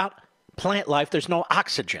 Without plant life, there's no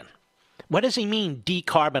oxygen. What does he mean,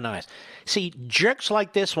 decarbonize? See, jerks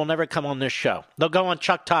like this will never come on this show. They'll go on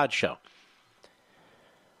Chuck Todd's show,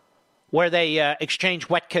 where they exchange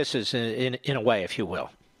wet kisses in a way, if you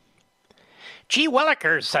will. Gee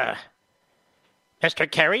willikers, Mr.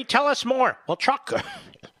 Kerry, tell us more. Well, Chuck,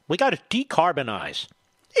 we got to decarbonize.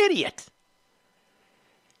 Idiot.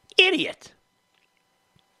 Idiot.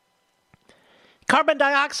 Carbon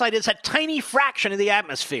dioxide is a tiny fraction of the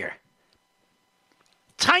atmosphere.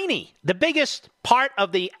 Tiny. The biggest part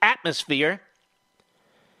of the atmosphere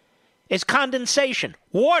is condensation.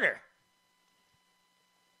 Water.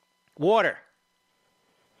 Water.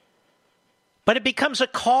 But it becomes a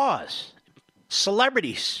cause.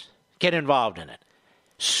 Celebrities get involved in it.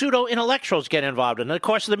 Pseudo-intellectuals get involved in it. Of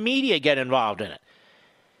course, the media get involved in it.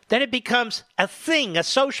 Then it becomes a thing, a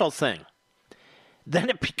social thing. Then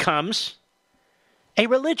it becomes a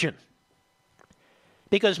religion.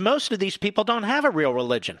 Because most of these people don't have a real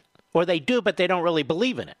religion. Or they do, but they don't really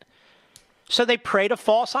believe in it. So they pray to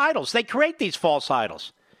false idols. They create these false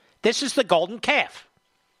idols. This is the golden calf.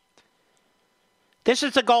 This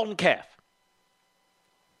is the golden calf.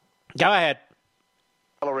 Go ahead.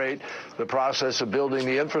 accelerate the process of building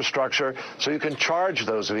the infrastructure so you can charge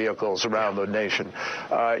those vehicles around the nation.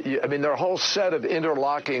 I mean, there are a whole set of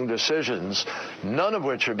interlocking decisions, none of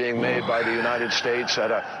which are being made by the United States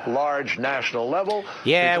at a large national level.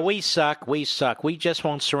 Yeah, we suck. We suck. We just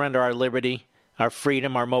won't surrender our liberty, our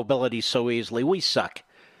freedom, our mobility so easily. We suck.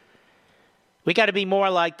 We got to be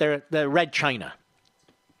more like the Red China,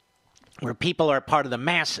 where people are part of the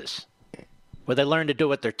masses, where they learn to do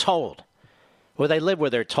what they're told, where they live where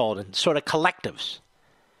they're told, in sort of collectives.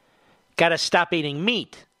 Got to stop eating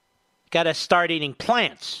meat. Got to start eating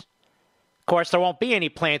plants. Of course, there won't be any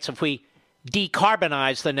plants if we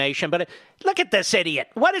decarbonize the nation. But look at this idiot.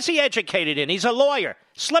 What is he educated in? He's a lawyer,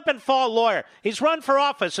 slip and fall lawyer. He's run for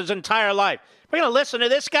office his entire life. We're going to listen to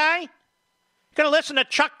this guy? Going to listen to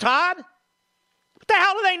Chuck Todd? What the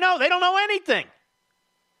hell do they know? They don't know anything.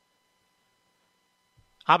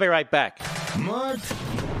 I'll be right back. Mark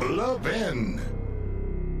Levin.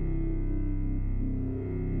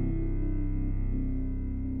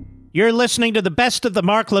 You're listening to the best of the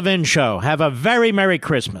Mark Levin Show. Have a very Merry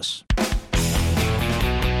Christmas.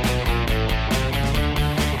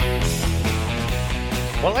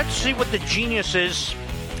 Well, let's see what the geniuses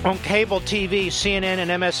on cable TV, CNN, and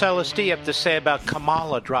MSLSD have to say about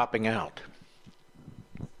Kamala dropping out.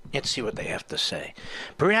 Let's see what they have to say.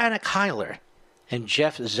 Breonna Taylor and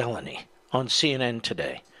Jeff Zeleny on CNN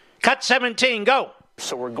today. Cut 17, go.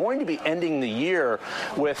 So we're going to be ending the year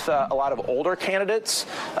with a lot of older candidates,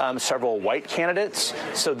 several white candidates.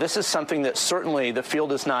 So this is something that certainly the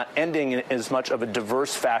field is not ending in as much of a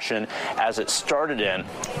diverse fashion as it started in.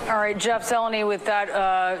 All right, Jeff Zeleny, with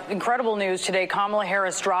that incredible news today, Kamala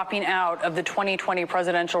Harris dropping out of the 2020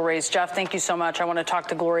 presidential race. Jeff, thank you so much. I want to talk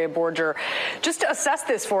to Gloria Borger just to assess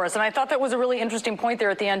this for us. And I thought that was a really interesting point there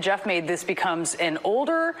at the end. Jeff made this becomes an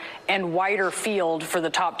older and wider field for the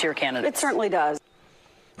top tier candidates. It certainly does.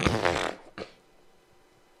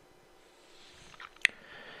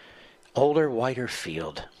 Older, whiter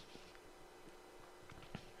field.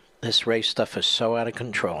 This race stuff is so out of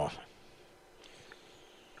control.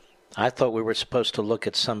 I thought we were supposed to look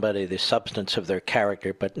at somebody, the substance of their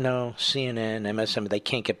character, but no, CNN, MSM, they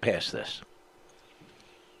can't get past this.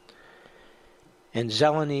 And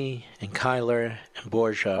Zeleny and Kyler and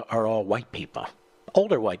Borgia are all white people.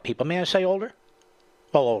 Older white people. May I say older?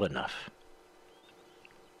 Well, old enough.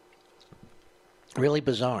 Really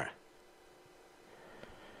bizarre.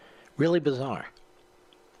 Really bizarre.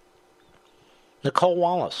 Nicole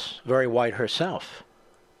Wallace, very white herself.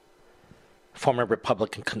 Former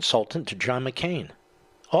Republican consultant to John McCain.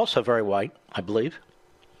 Also very white, I believe.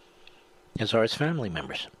 As are his family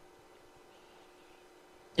members.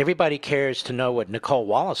 Everybody cares to know what Nicole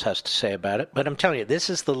Wallace has to say about it, but I'm telling you, this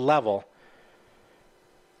is the level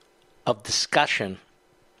of discussion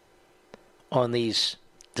on these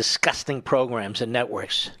disgusting programs and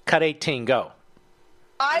networks. Cut 18, go.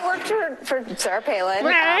 I worked for Sarah Palin.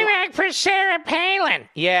 I worked for Sarah Palin.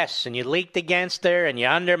 Yes, and you leaked against her and you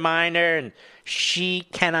undermined her, and she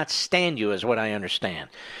cannot stand you, is what I understand.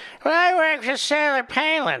 Well, I worked for Sarah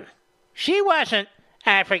Palin. She wasn't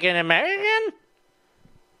African American.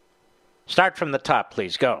 Start from the top,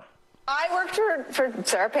 please. Go. I worked for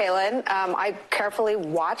Sarah Palin. I carefully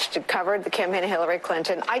watched and covered the campaign of Hillary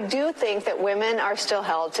Clinton. I do think that women are still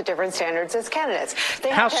held to different standards as candidates.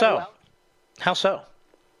 How so? How so?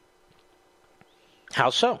 How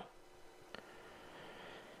so?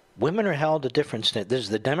 Women are held to different standards. There's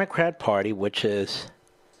the Democrat Party, which is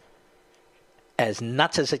as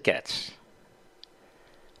nuts as it gets.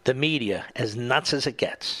 The media, as nuts as it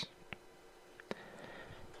gets.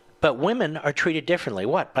 But women are treated differently.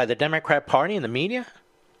 What? By the Democrat Party and the media?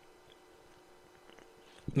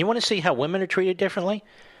 You want to see how women are treated differently?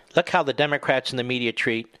 Look how the Democrats and the media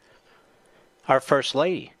treat our First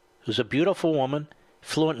Lady, who's a beautiful woman,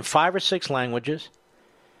 fluent in 5 or 6 languages,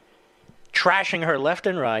 trashing her left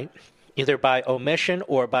and right, either by omission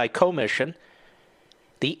or by commission.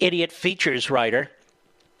 The idiot features writer,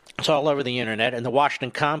 it's all over the internet, and the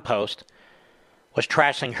Washington Compost was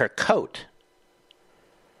trashing her coat.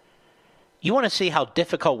 You want to see how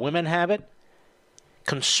difficult women have it?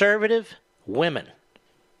 Conservative women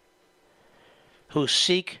who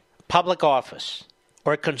seek public office,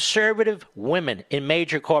 or conservative women in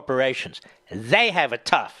major corporations, they have it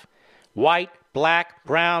tough. White, black,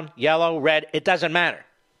 brown, yellow, red, it doesn't matter.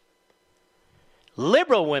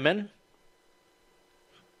 Liberal women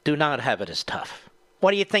do not have it as tough. What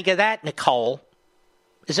do you think of that, Nicole?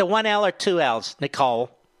 Is it 1 L or 2 L's, Nicole?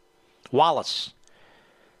 Wallace.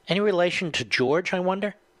 Any relation to George, I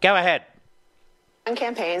wonder? Go ahead. On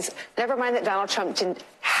campaigns, never mind that Donald Trump didn't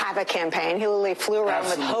have a campaign. He literally flew around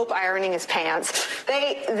with hope ironing his pants.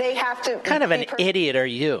 They have to. Kind of an idiot are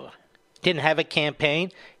you? Didn't have a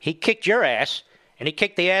campaign. He kicked your ass, and he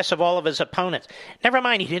kicked the ass of all of his opponents. Never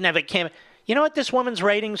mind, he didn't have a campaign. You know what this woman's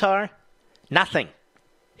ratings are? Nothing.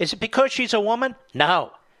 Is it because she's a woman?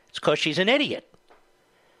 No. It's because she's an idiot.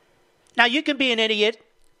 Now, you can be an idiot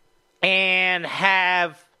and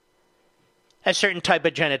have a certain type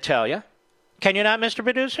of genitalia. Can you not, Mr.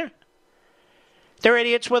 Producer? There are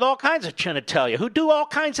idiots with all kinds of genitalia who do all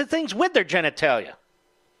kinds of things with their genitalia.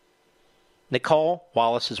 Nicole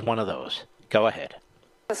Wallace is one of those. Go ahead.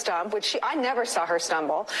 Stump, which I never saw her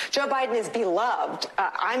stumble. Joe Biden is beloved.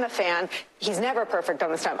 I'm a fan. He's never perfect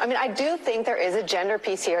on the stump. I mean, I do think there is a gender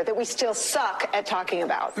piece here that we still suck at talking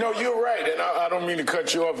about. No, you're right, and I don't mean to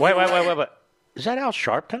cut you off. Wait. Is that Al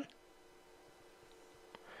Sharpton?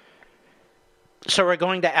 So we're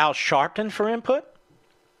going to Al Sharpton for input?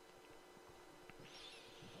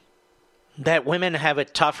 That women have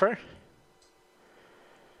it tougher?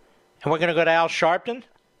 And we're going to go to Al Sharpton?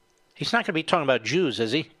 He's not going to be talking about Jews,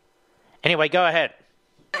 is he? Anyway, go ahead.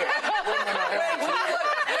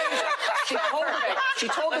 She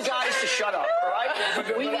told the guys to shut up, all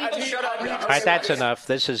right? We need to shut up. All right, that's enough.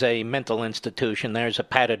 This is a mental institution. There's a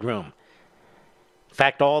padded room. In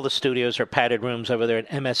fact, all the studios are padded rooms over there at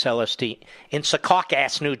MSLSD in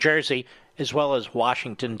Secaucus, New Jersey, as well as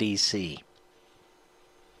Washington, D.C.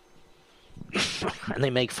 And they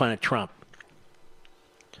make fun of Trump.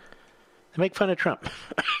 They make fun of Trump.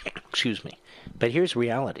 Excuse me. But here's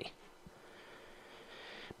reality.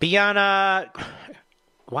 Beyond,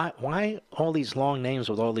 why all these long names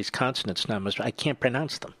with all these consonants numbers? I can't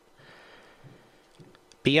pronounce them.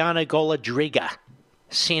 Biana Golodryga,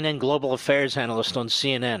 CNN Global Affairs Analyst on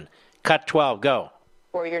CNN. Cut 12, go.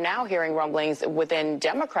 Where you're now hearing rumblings within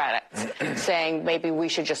Democrats saying maybe we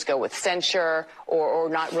should just go with censure or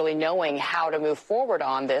not really knowing how to move forward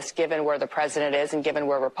on this, given where the president is and given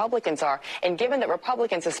where Republicans are. And given that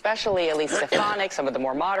Republicans, especially Elise Stefanik, some of the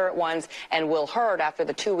more moderate ones, and Will Hurd, after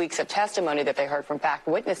the 2 weeks of testimony that they heard from fact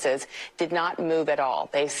witnesses, did not move at all.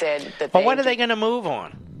 They said that Well, what are they going to move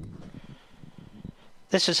on?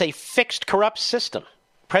 This is a fixed, corrupt system.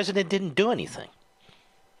 The president didn't do anything.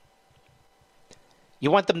 You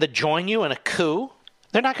want them to join you in a coup?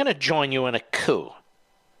 They're not going to join you in a coup.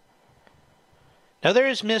 Now, there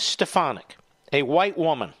is Ms. Stefanik, a white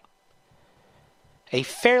woman, a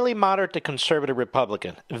fairly moderate to conservative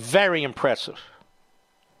Republican. Very impressive.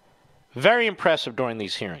 Very impressive during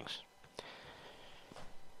these hearings.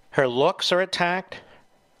 Her looks are attacked.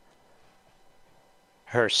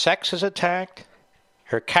 Her sex is attacked.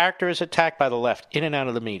 Her character is attacked by the left, in and out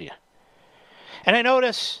of the media. And I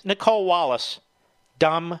notice Nicole Wallace,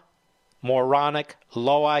 dumb, moronic,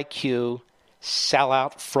 low IQ,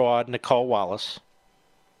 sellout fraud Nicole Wallace,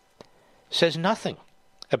 says nothing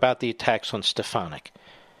about the attacks on Stefanik.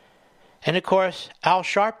 And, of course, Al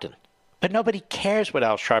Sharpton. But nobody cares what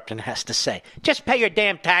Al Sharpton has to say. Just pay your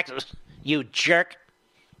damn taxes, you jerk.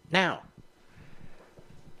 Now,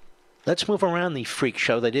 let's move around the freak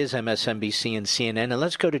show that is MSNBC and CNN, and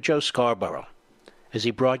let's go to Joe Scarborough as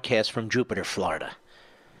he broadcasts from Jupiter, Florida,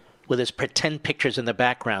 with his pretend pictures in the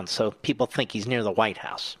background so people think he's near the White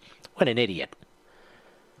House. What an idiot.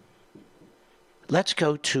 Let's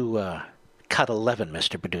go to cut 11,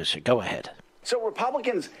 Mr. Producer. Go ahead. So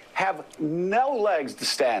Republicans have no legs to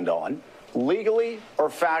stand on, legally or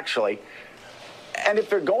factually. And if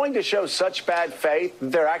they're going to show such bad faith,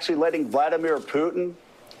 they're actually letting Vladimir Putin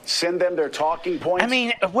send them their talking points. I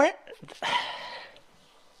mean, where...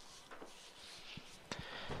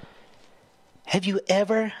 Have you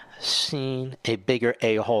ever seen a bigger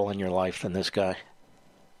a-hole in your life than this guy?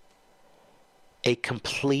 A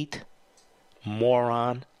complete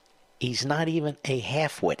moron. He's not even a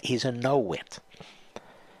half-wit. He's a no-wit.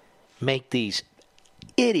 Make these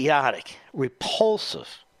idiotic,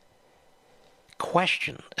 repulsive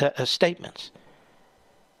statements.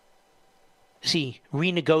 Is he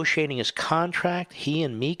renegotiating his contract, he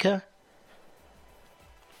and Mika?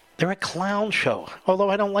 They're a clown show, although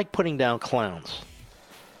I don't like putting down clowns.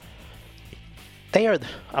 They are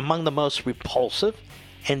among the most repulsive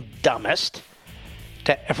and dumbest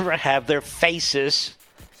to ever have their faces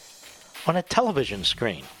on a television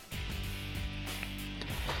screen.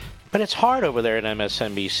 But it's hard over there at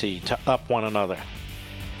MSNBC to up one another.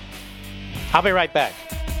 I'll be right back.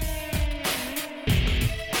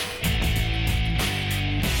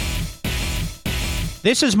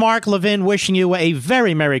 This is Mark Levin wishing you a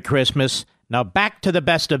very Merry Christmas. Now back to the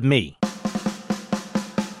best of me.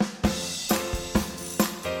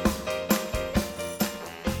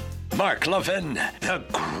 Mark Levin, the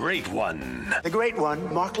great one. The great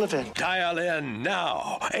one, Mark Levin. Dial in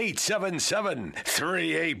now,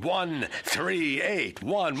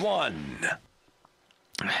 877-381-3811.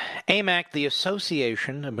 AMAC, the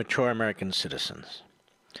Association of Mature American Citizens,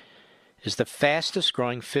 is the fastest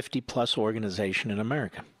growing 50-plus organization in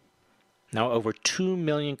America. Now over 2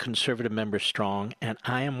 million conservative members strong, and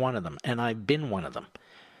I am one of them, and I've been one of them,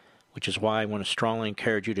 which is why I want to strongly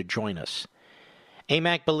encourage you to join us.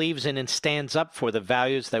 AMAC believes in and stands up for the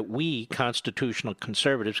values that we constitutional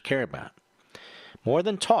conservatives care about. More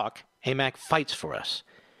than talk, AMAC fights for us.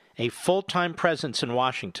 A full-time presence in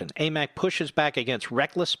Washington, AMAC pushes back against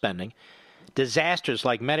reckless spending, disasters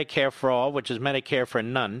like Medicare for All, which is Medicare for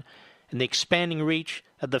none, and the expanding reach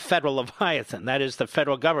of the federal Leviathan, that is the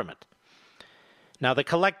federal government. Now, the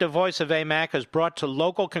collective voice of AMAC is brought to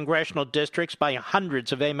local congressional districts by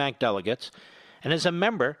hundreds of AMAC delegates, and as a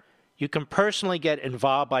member, you can personally get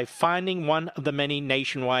involved by finding one of the many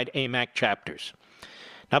nationwide AMAC chapters.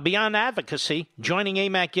 Now, beyond advocacy, joining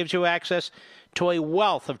AMAC gives you access to a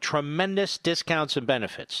wealth of tremendous discounts and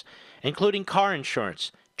benefits, including car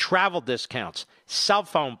insurance, travel discounts, cell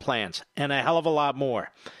phone plans, and a hell of a lot more.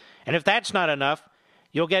 And if that's not enough,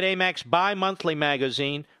 you'll get AMAC's bi-monthly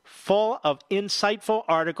magazine full of insightful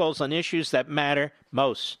articles on issues that matter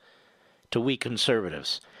most to we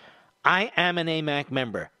conservatives. I am an AMAC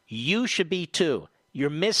member. You should be too. You're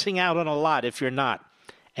missing out on a lot if you're not,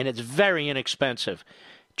 and it's very inexpensive.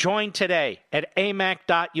 Join today at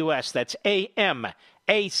amac.us. That's AMAC.us.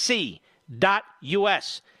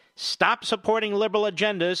 Stop supporting liberal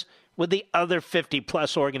agendas with the other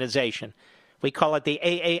 50-plus organization. We call it the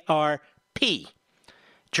AARP.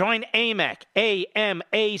 Join AMAC, AMAC.us.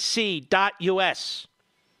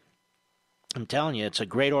 I'm telling you, it's a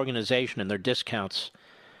great organization, and their discounts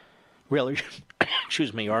really,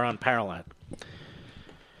 are unparalleled.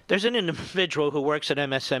 There's an individual who works at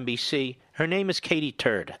MSNBC. Her name is Katie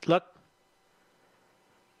Turd. Look,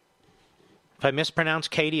 if I mispronounce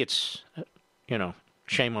Katie, it's,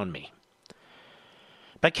 shame on me.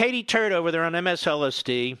 But Katie Turd over there on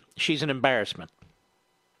MSLSD, she's an embarrassment,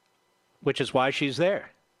 which is why she's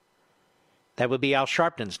there. That would be Al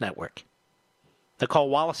Sharpton's network, Nicole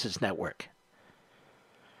Wallace's network,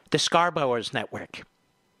 the Scarborough's network.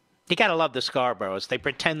 You got to love the Scarboroughs. They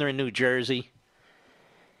pretend they're in New Jersey.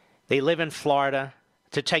 They live in Florida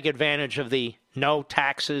to take advantage of the no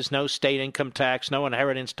taxes, no state income tax, no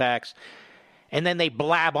inheritance tax. And then they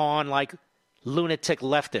blab on like lunatic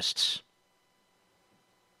leftists.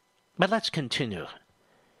 But let's continue.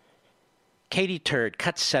 Katie Turd,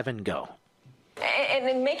 cut 7, go. And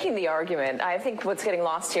in making the argument, I think what's getting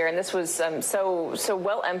lost here, and this was so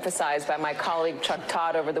well emphasized by my colleague Chuck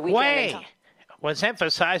Todd over the weekend. Wait, was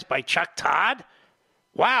emphasized by Chuck Todd?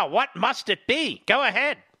 Wow, what must it be? Go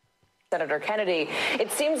ahead. Senator Kennedy,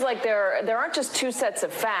 it seems like there aren't just two sets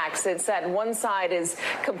of facts. It's that one side is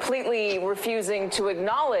completely refusing to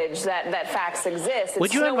acknowledge that facts exist.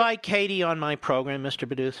 Would you invite Katie on my program, Mr.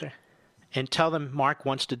 Producer, and tell them Mark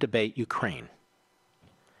wants to debate Ukraine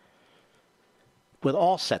with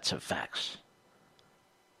all sets of facts?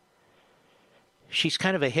 She's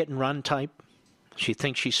kind of a hit-and-run type. She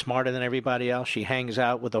thinks she's smarter than everybody else. She hangs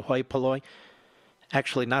out with the hoi polloi.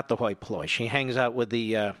 Actually, not the hoi polloi. She hangs out with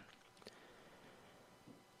the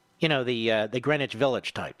Greenwich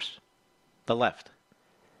Village types, the left.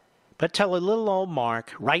 But tell a little old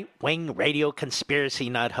Mark, right-wing radio conspiracy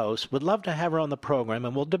nut host, would love to have her on the program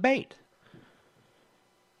and we'll debate.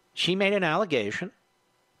 She made an allegation.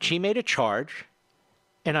 She made a charge.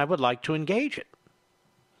 And I would like to engage it.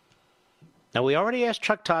 Now, we already asked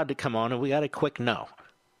Chuck Todd to come on, and we got a quick no.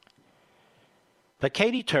 But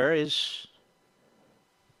Katie Turr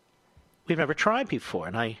we've never tried before,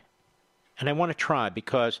 and I want to try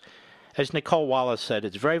because, as Nicole Wallace said,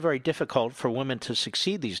 it's very, very difficult for women to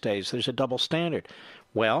succeed these days. There's a double standard.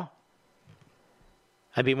 Well,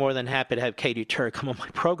 I'd be more than happy to have Katie Turr come on my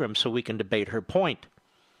program so we can debate her point.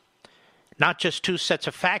 Not just two sets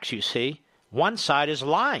of facts, you see. One side is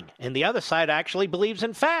lying, and the other side actually believes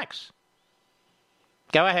in facts.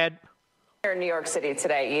 Go ahead. Here in New York City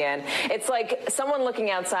today, Ian, it's like someone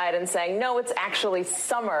looking outside and saying, no, it's actually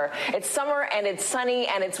summer. It's summer, and it's sunny,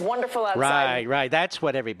 and it's wonderful outside. Right. That's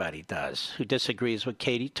what everybody does who disagrees with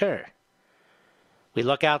Katie Turr. We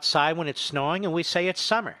look outside when it's snowing, and we say it's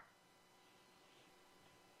summer.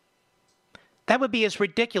 That would be as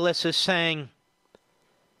ridiculous as saying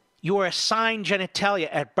you are assigned genitalia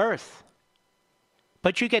at birth.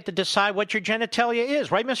 But you get to decide what your genitalia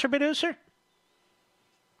is, right, Mr. Producer?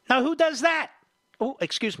 Now, who does that? Oh,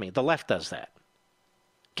 excuse me, the left does that.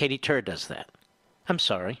 Katie Turr does that. I'm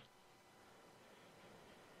sorry.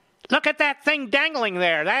 Look at that thing dangling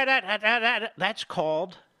there. That's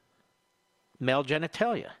called male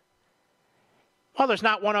genitalia. Well, there's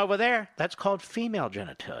not one over there. That's called female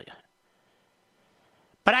genitalia.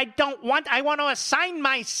 But I want to assign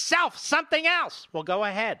myself something else. Well, go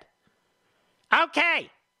ahead. Okay.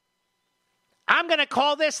 I'm going to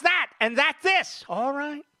call this that and that this. All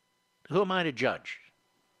right. Who am I to judge?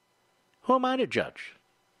 Who am I to judge?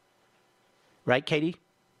 Right, Katie?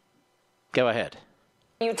 Go ahead.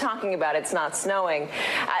 You talking about it's not snowing.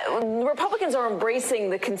 Republicans are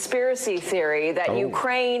embracing the conspiracy theory that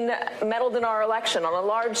Ukraine meddled in our election on a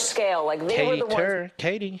large scale. Like they were the ones.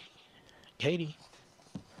 Katie.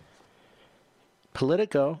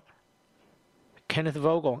 Politico, Kenneth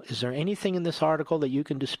Vogel, is there anything in this article that you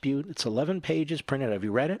can dispute? It's 11 pages printed. Have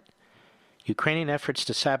you read it? Ukrainian efforts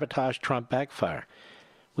to sabotage Trump backfire.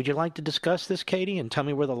 Would you like to discuss this, Katie, and tell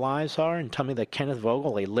me where the lies are, and tell me that Kenneth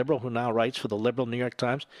Vogel, a liberal who now writes for the liberal New York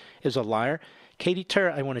Times, is a liar? Katie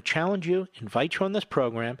Tur, I want to challenge you, invite you on this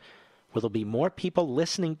program, where there'll be more people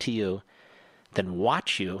listening to you than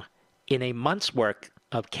watch you in a month's work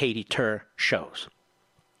of Katie Tur shows.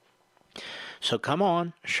 So come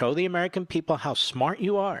on, show the American people how smart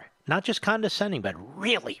you are. Not just condescending, but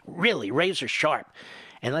really, really razor sharp.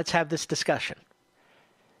 And let's have this discussion.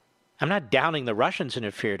 I'm not doubting the Russians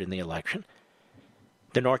interfered in the election.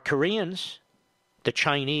 The North Koreans, the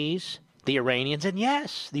Chinese, the Iranians, and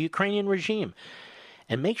yes, the Ukrainian regime.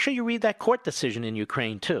 And make sure you read that court decision in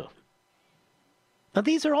Ukraine, too. Now,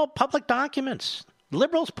 these are all public documents.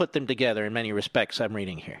 Liberals put them together in many respects, I'm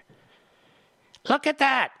reading here. Look at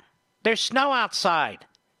that. There's snow outside.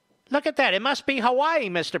 Look at that. It must be Hawaii,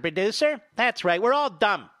 Mr. Producer. That's right. We're all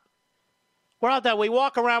dumb. We're all dumb. We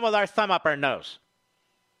walk around with our thumb up our nose.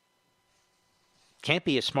 Can't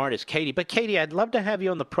be as smart as Katie. But, Katie, I'd love to have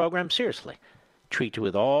you on the program. Seriously. Treat you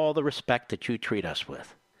with all the respect that you treat us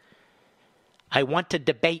with. I want to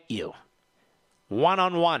debate you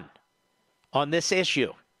one-on-one on this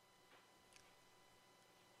issue.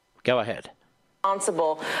 Go ahead.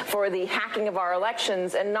 Responsible for the hacking of our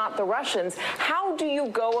elections and not the Russians. How do you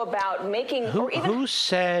go about making... Who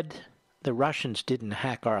said the Russians didn't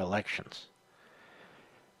hack our elections?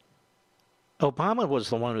 Obama was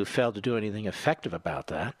the one who failed to do anything effective about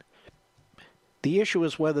that. The issue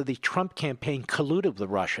is whether the Trump campaign colluded with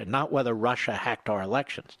Russia, not whether Russia hacked our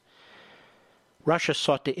elections. Russia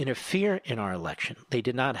sought to interfere in our election. They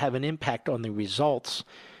did not have an impact on the results.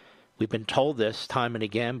 We've been told this time and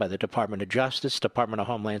again by the Department of Justice, Department of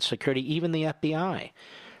Homeland Security, even the FBI.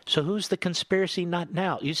 So who's the conspiracy nut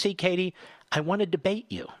now? You see, Katie, I want to debate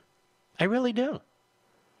you. I really do.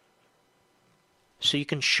 So you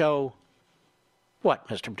can show, what,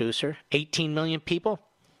 Mr. Producer, 18 million people,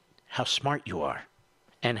 how smart you are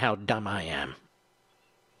and how dumb I am.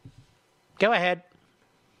 Go ahead.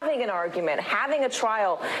 Having an argument, having a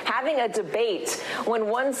trial, having a debate when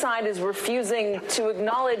one side is refusing to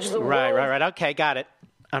acknowledge the Right. Okay, got it.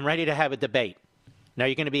 I'm ready to have a debate. Now,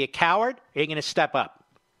 you're going to be a coward, or you're going to step up?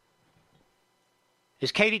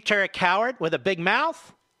 Is Katie Tur a coward with a big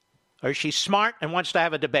mouth, or is she smart and wants to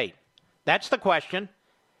have a debate? That's the question,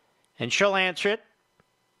 and she'll answer it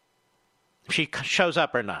if she shows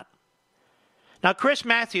up or not. Now, Chris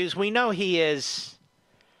Matthews, we know he is,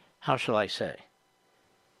 how shall I say,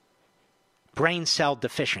 brain cell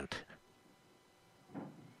deficient.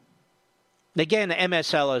 Again, the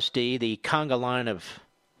MSLSD, the conga line of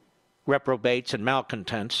reprobates and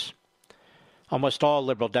malcontents, almost all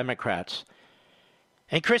liberal Democrats.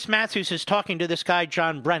 And Chris Matthews is talking to this guy,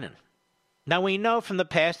 John Brennan. Now, we know from the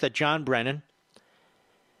past that John Brennan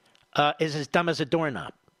is as dumb as a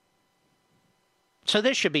doorknob. So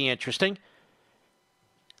this should be interesting.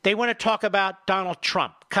 They want to talk about Donald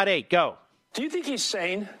Trump. Cut 8, go. Do you think he's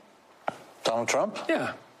sane? Donald Trump?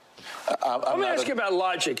 Yeah. Let me ask you about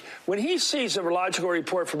logic. When he sees a logical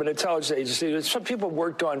report from an intelligence agency that some people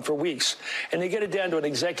worked on for weeks, and they get it down to an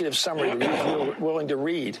executive summary that he's willing to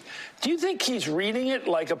read, do you think he's reading it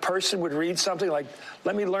like a person would read something like,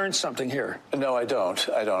 let me learn something here? No, I don't.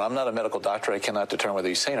 I'm not a medical doctor. I cannot determine whether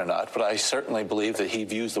he's sane or not, but I certainly believe that he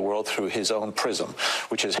views the world through his own prism,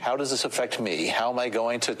 which is, how does this affect me? How am I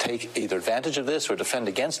going to take either advantage of this or defend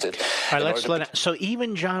against it? All right, so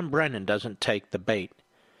even John Brennan doesn't take the bait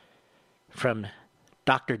from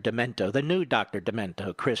Dr. Demento, the new Dr.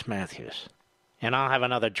 Demento, Chris Matthews. And I'll have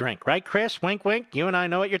another drink. Right, Chris? Wink, wink. You and I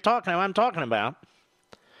know what I'm talking about.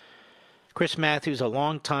 Chris Matthews, a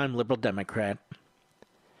longtime liberal Democrat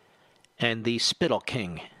and the spittle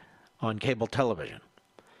king on cable television.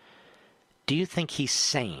 Do you think he's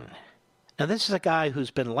sane? Now, this is a guy who's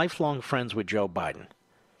been lifelong friends with Joe Biden.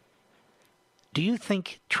 Do you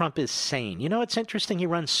think Trump is sane? You know, it's interesting. He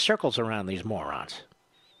runs circles around these morons.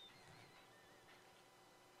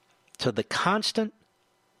 So the constant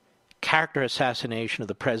character assassination of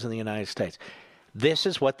the President of the United States. This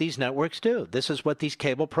is what these networks do. This is what these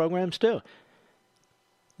cable programs do.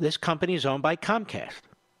 This company is owned by Comcast.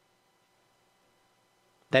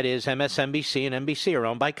 That is, MSNBC and NBC are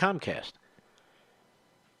owned by Comcast.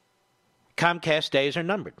 Comcast days are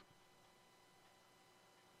numbered.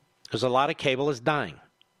 Because a lot of cable is dying.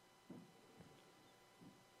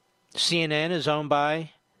 CNN is owned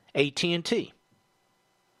by AT&T.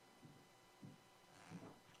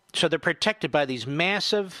 So they're protected by these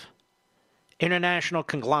massive international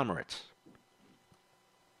conglomerates.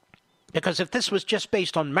 Because if this was just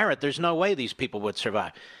based on merit, there's no way these people would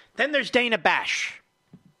survive. Then there's Dana Bash.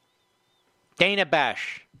 Dana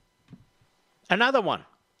Bash. Another one.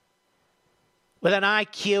 With an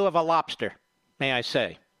IQ of a lobster, may I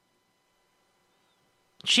say.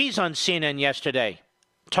 She's on CNN yesterday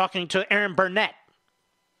talking to Aaron Burnett.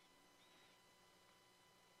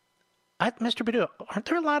 Mr. Perdue, aren't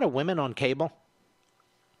there a lot of women on cable?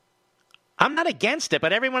 I'm not against it,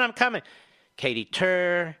 but everyone I'm coming. Katie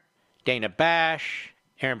Tur, Dana Bash,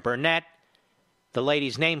 Aaron Burnett, the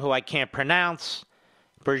lady's name who I can't pronounce,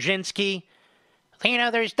 Brzezinski. You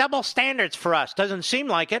know, there's double standards for us. Doesn't seem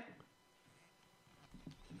like it.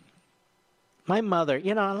 My mother,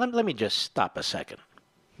 you know, let me just stop a second.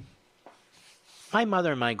 My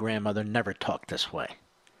mother and my grandmother never talked this way.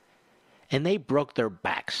 And they broke their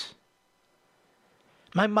backs.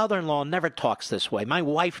 My mother-in-law never talks this way. My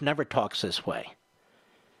wife never talks this way.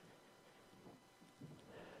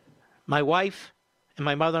 My wife and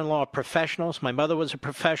my mother-in-law are professionals. My mother was a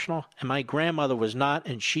professional, and my grandmother was not,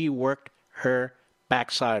 and she worked her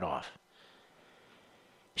backside off.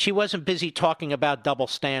 She wasn't busy talking about double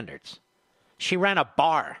standards. She ran a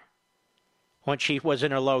bar when she was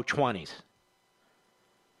in her low 20s.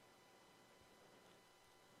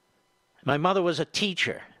 My mother was a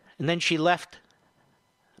teacher, and then she left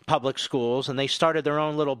public schools, and they started their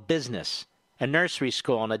own little business, a nursery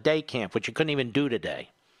school and a day camp, which you couldn't even do today.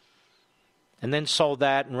 And then sold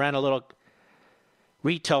that and ran a little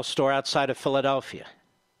retail store outside of Philadelphia.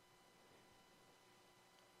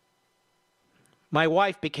 My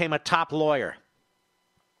wife became a top lawyer,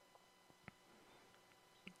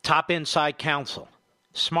 top inside counsel,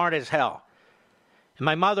 smart as hell. And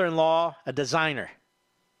my mother-in-law, a designer,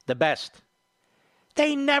 the best.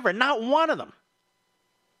 They never, not one of them,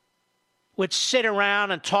 would sit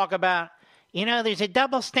around and talk about, you know, there's a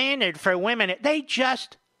double standard for women. They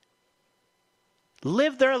just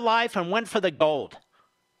lived their life and went for the gold.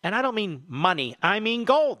 And I don't mean money. I mean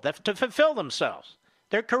gold to fulfill themselves,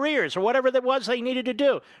 their careers, or whatever it was they needed to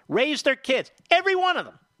do. Raise their kids. Every one of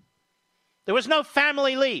them. There was no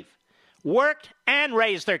family leave. Worked and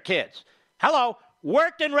raised their kids. Hello,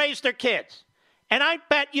 worked and raised their kids. And I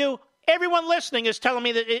bet you everyone listening is telling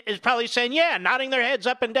me that is probably saying, yeah, nodding their heads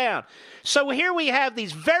up and down. So here we have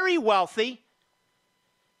these very wealthy,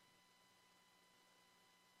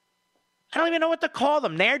 I don't even know what to call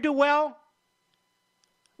them, ne'er-do-well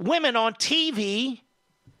women on TV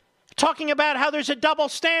talking about how there's a double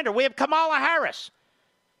standard. We have Kamala Harris,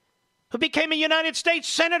 who became a United States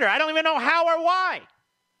Senator. I don't even know how or why.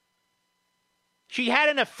 She had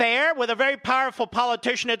an affair with a very powerful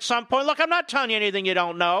politician at some point. Look, I'm not telling you anything you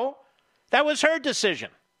don't know. That was her decision.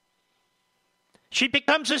 She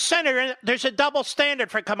becomes a senator, and there's a double standard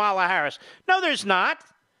for Kamala Harris. No, there's not.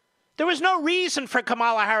 There was no reason for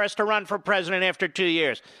Kamala Harris to run for president after 2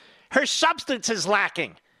 years. Her substance is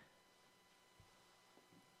lacking.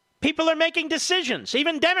 People are making decisions.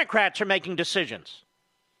 Even Democrats are making decisions.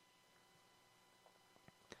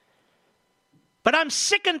 But I'm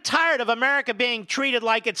sick and tired of America being treated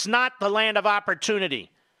like it's not the land of opportunity.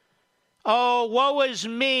 Oh, woe is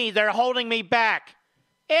me. They're holding me back.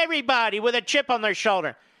 Everybody with a chip on their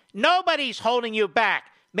shoulder. Nobody's holding you back.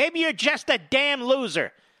 Maybe you're just a damn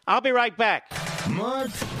loser. I'll be right back. Mark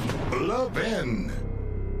Levin.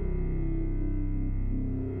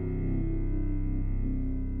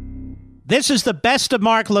 This is the best of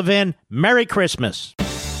Mark Levin. Merry Christmas.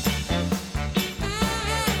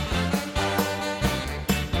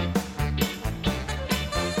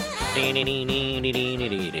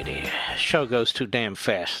 Show goes too damn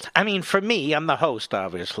fast. I mean, for me, I'm the host,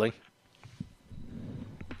 obviously.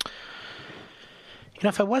 You know,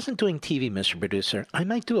 if I wasn't doing TV, Mr. Producer, I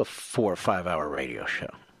might do a 4 or 5 hour radio show.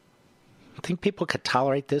 Think people could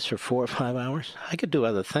tolerate this for 4 or 5 hours? I could do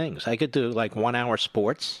other things. I could do like 1 hour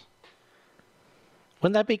sports.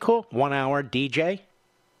 Wouldn't that be cool? 1 hour DJ?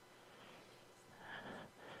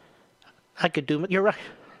 I could do, you're right.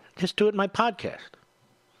 Just do it in my podcast.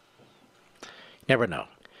 Never know.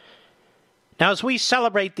 Now, as we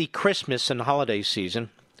celebrate the Christmas and holiday season,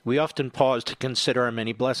 we often pause to consider our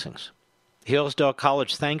many blessings. Hillsdale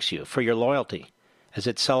College thanks you for your loyalty as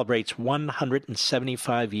it celebrates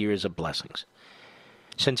 175 years of blessings.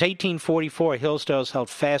 Since 1844, Hillsdale has held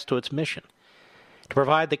fast to its mission to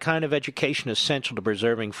provide the kind of education essential to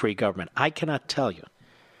preserving free government. I cannot tell you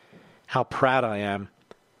how proud I am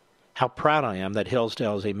that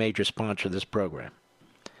Hillsdale is a major sponsor of this program,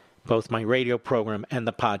 both my radio program and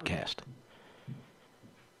the podcast.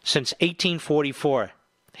 Since 1844,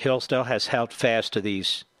 Hillsdale has held fast to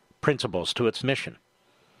these principles, to its mission,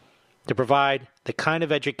 to provide the kind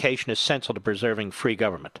of education essential to preserving free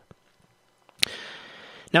government.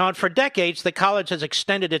 Now, and for decades, the college has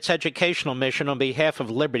extended its educational mission on behalf of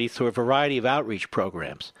liberty through a variety of outreach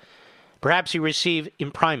programs. Perhaps you receive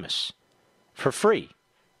Imprimis for free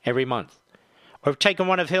every month, or have taken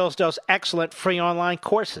one of Hillsdale's excellent free online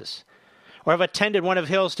courses, or have attended one of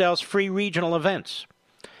Hillsdale's free regional events.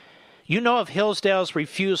 You know of Hillsdale's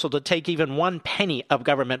refusal to take even 1 penny of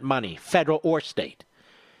government money, federal or state.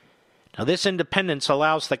 Now, this independence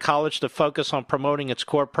allows the college to focus on promoting its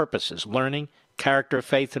core purposes, learning, character,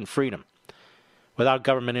 faith, and freedom, without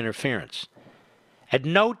government interference. At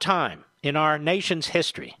no time in our nation's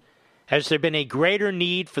history has there been a greater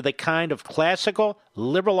need for the kind of classical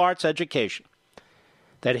liberal arts education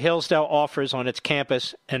that Hillsdale offers on its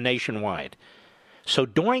campus and nationwide. So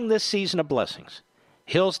during this season of blessings,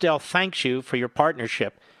 Hillsdale thanks you for your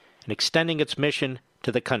partnership in extending its mission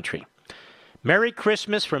to the country. Merry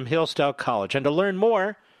Christmas from Hillsdale College. And to learn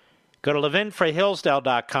more, go to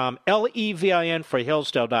levinforhillsdale.com, Levin for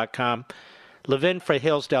Hillsdale.com,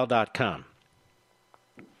 levinforhillsdale.com.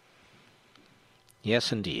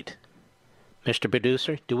 Yes, indeed. Mr.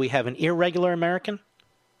 Producer, do we have an irregular American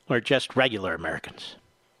or just regular Americans?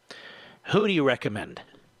 Who do you recommend?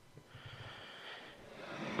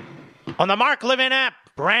 On the Mark Levin app,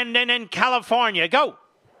 Brandon in California. Go.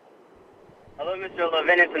 Hello, Mr.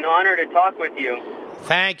 Levin. It's an honor to talk with you.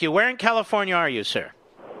 Thank you. Where in California are you, sir?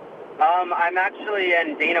 I'm actually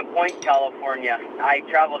in Dana Point, California. I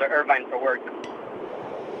travel to Irvine for work.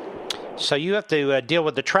 So you have to deal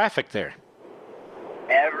with the traffic there.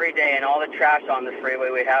 Every day, and all the trash on the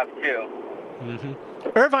freeway we have, too.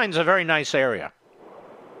 Mm-hmm. Irvine's a very nice area.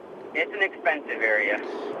 It's an expensive area.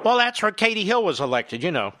 Well, that's where Katie Hill was elected,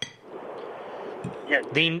 you know. Yes.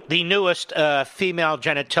 The newest female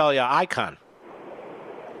genitalia icon.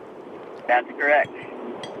 That's correct.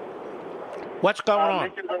 What's going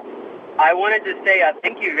on? I wanted to say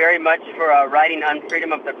thank you very much for writing on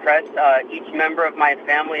freedom of the press. Each member of my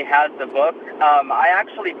family has the book. I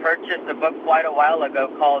actually purchased a book quite a while ago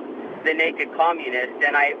called The Naked Communist,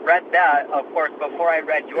 and I read that, of course, before I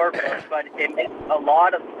read your book, but it makes a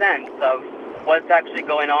lot of sense of what's actually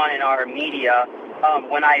going on in our media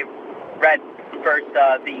when I read first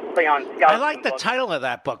the Play on Scout. I like the title of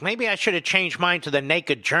that book. Maybe I should have changed mine to The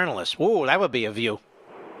Naked Journalist. Ooh, that would be a view.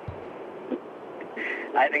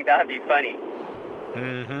 I think that would be funny.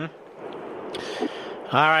 Mm-hmm.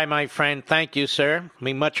 All right, my friend. Thank you, sir.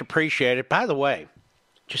 We much appreciate it. By the way,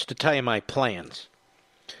 just to tell you my plans,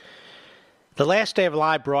 the last day of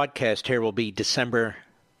live broadcast here will be December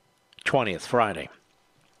 20th, Friday.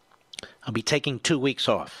 I'll be taking 2 weeks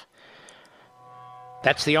off.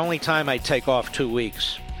 That's the only time I take off 2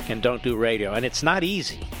 weeks and don't do radio. And it's not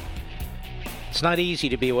easy. It's not easy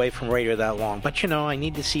to be away from radio that long. But, you know, I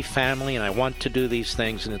need to see family and I want to do these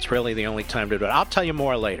things, and it's really the only time to do it. I'll tell you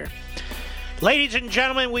more later. Ladies and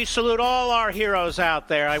gentlemen, we salute all our heroes out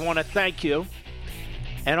there. I want to thank you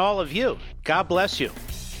and all of you. God bless you.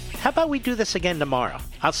 How about we do this again tomorrow?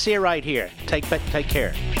 I'll see you right here. Take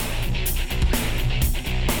care.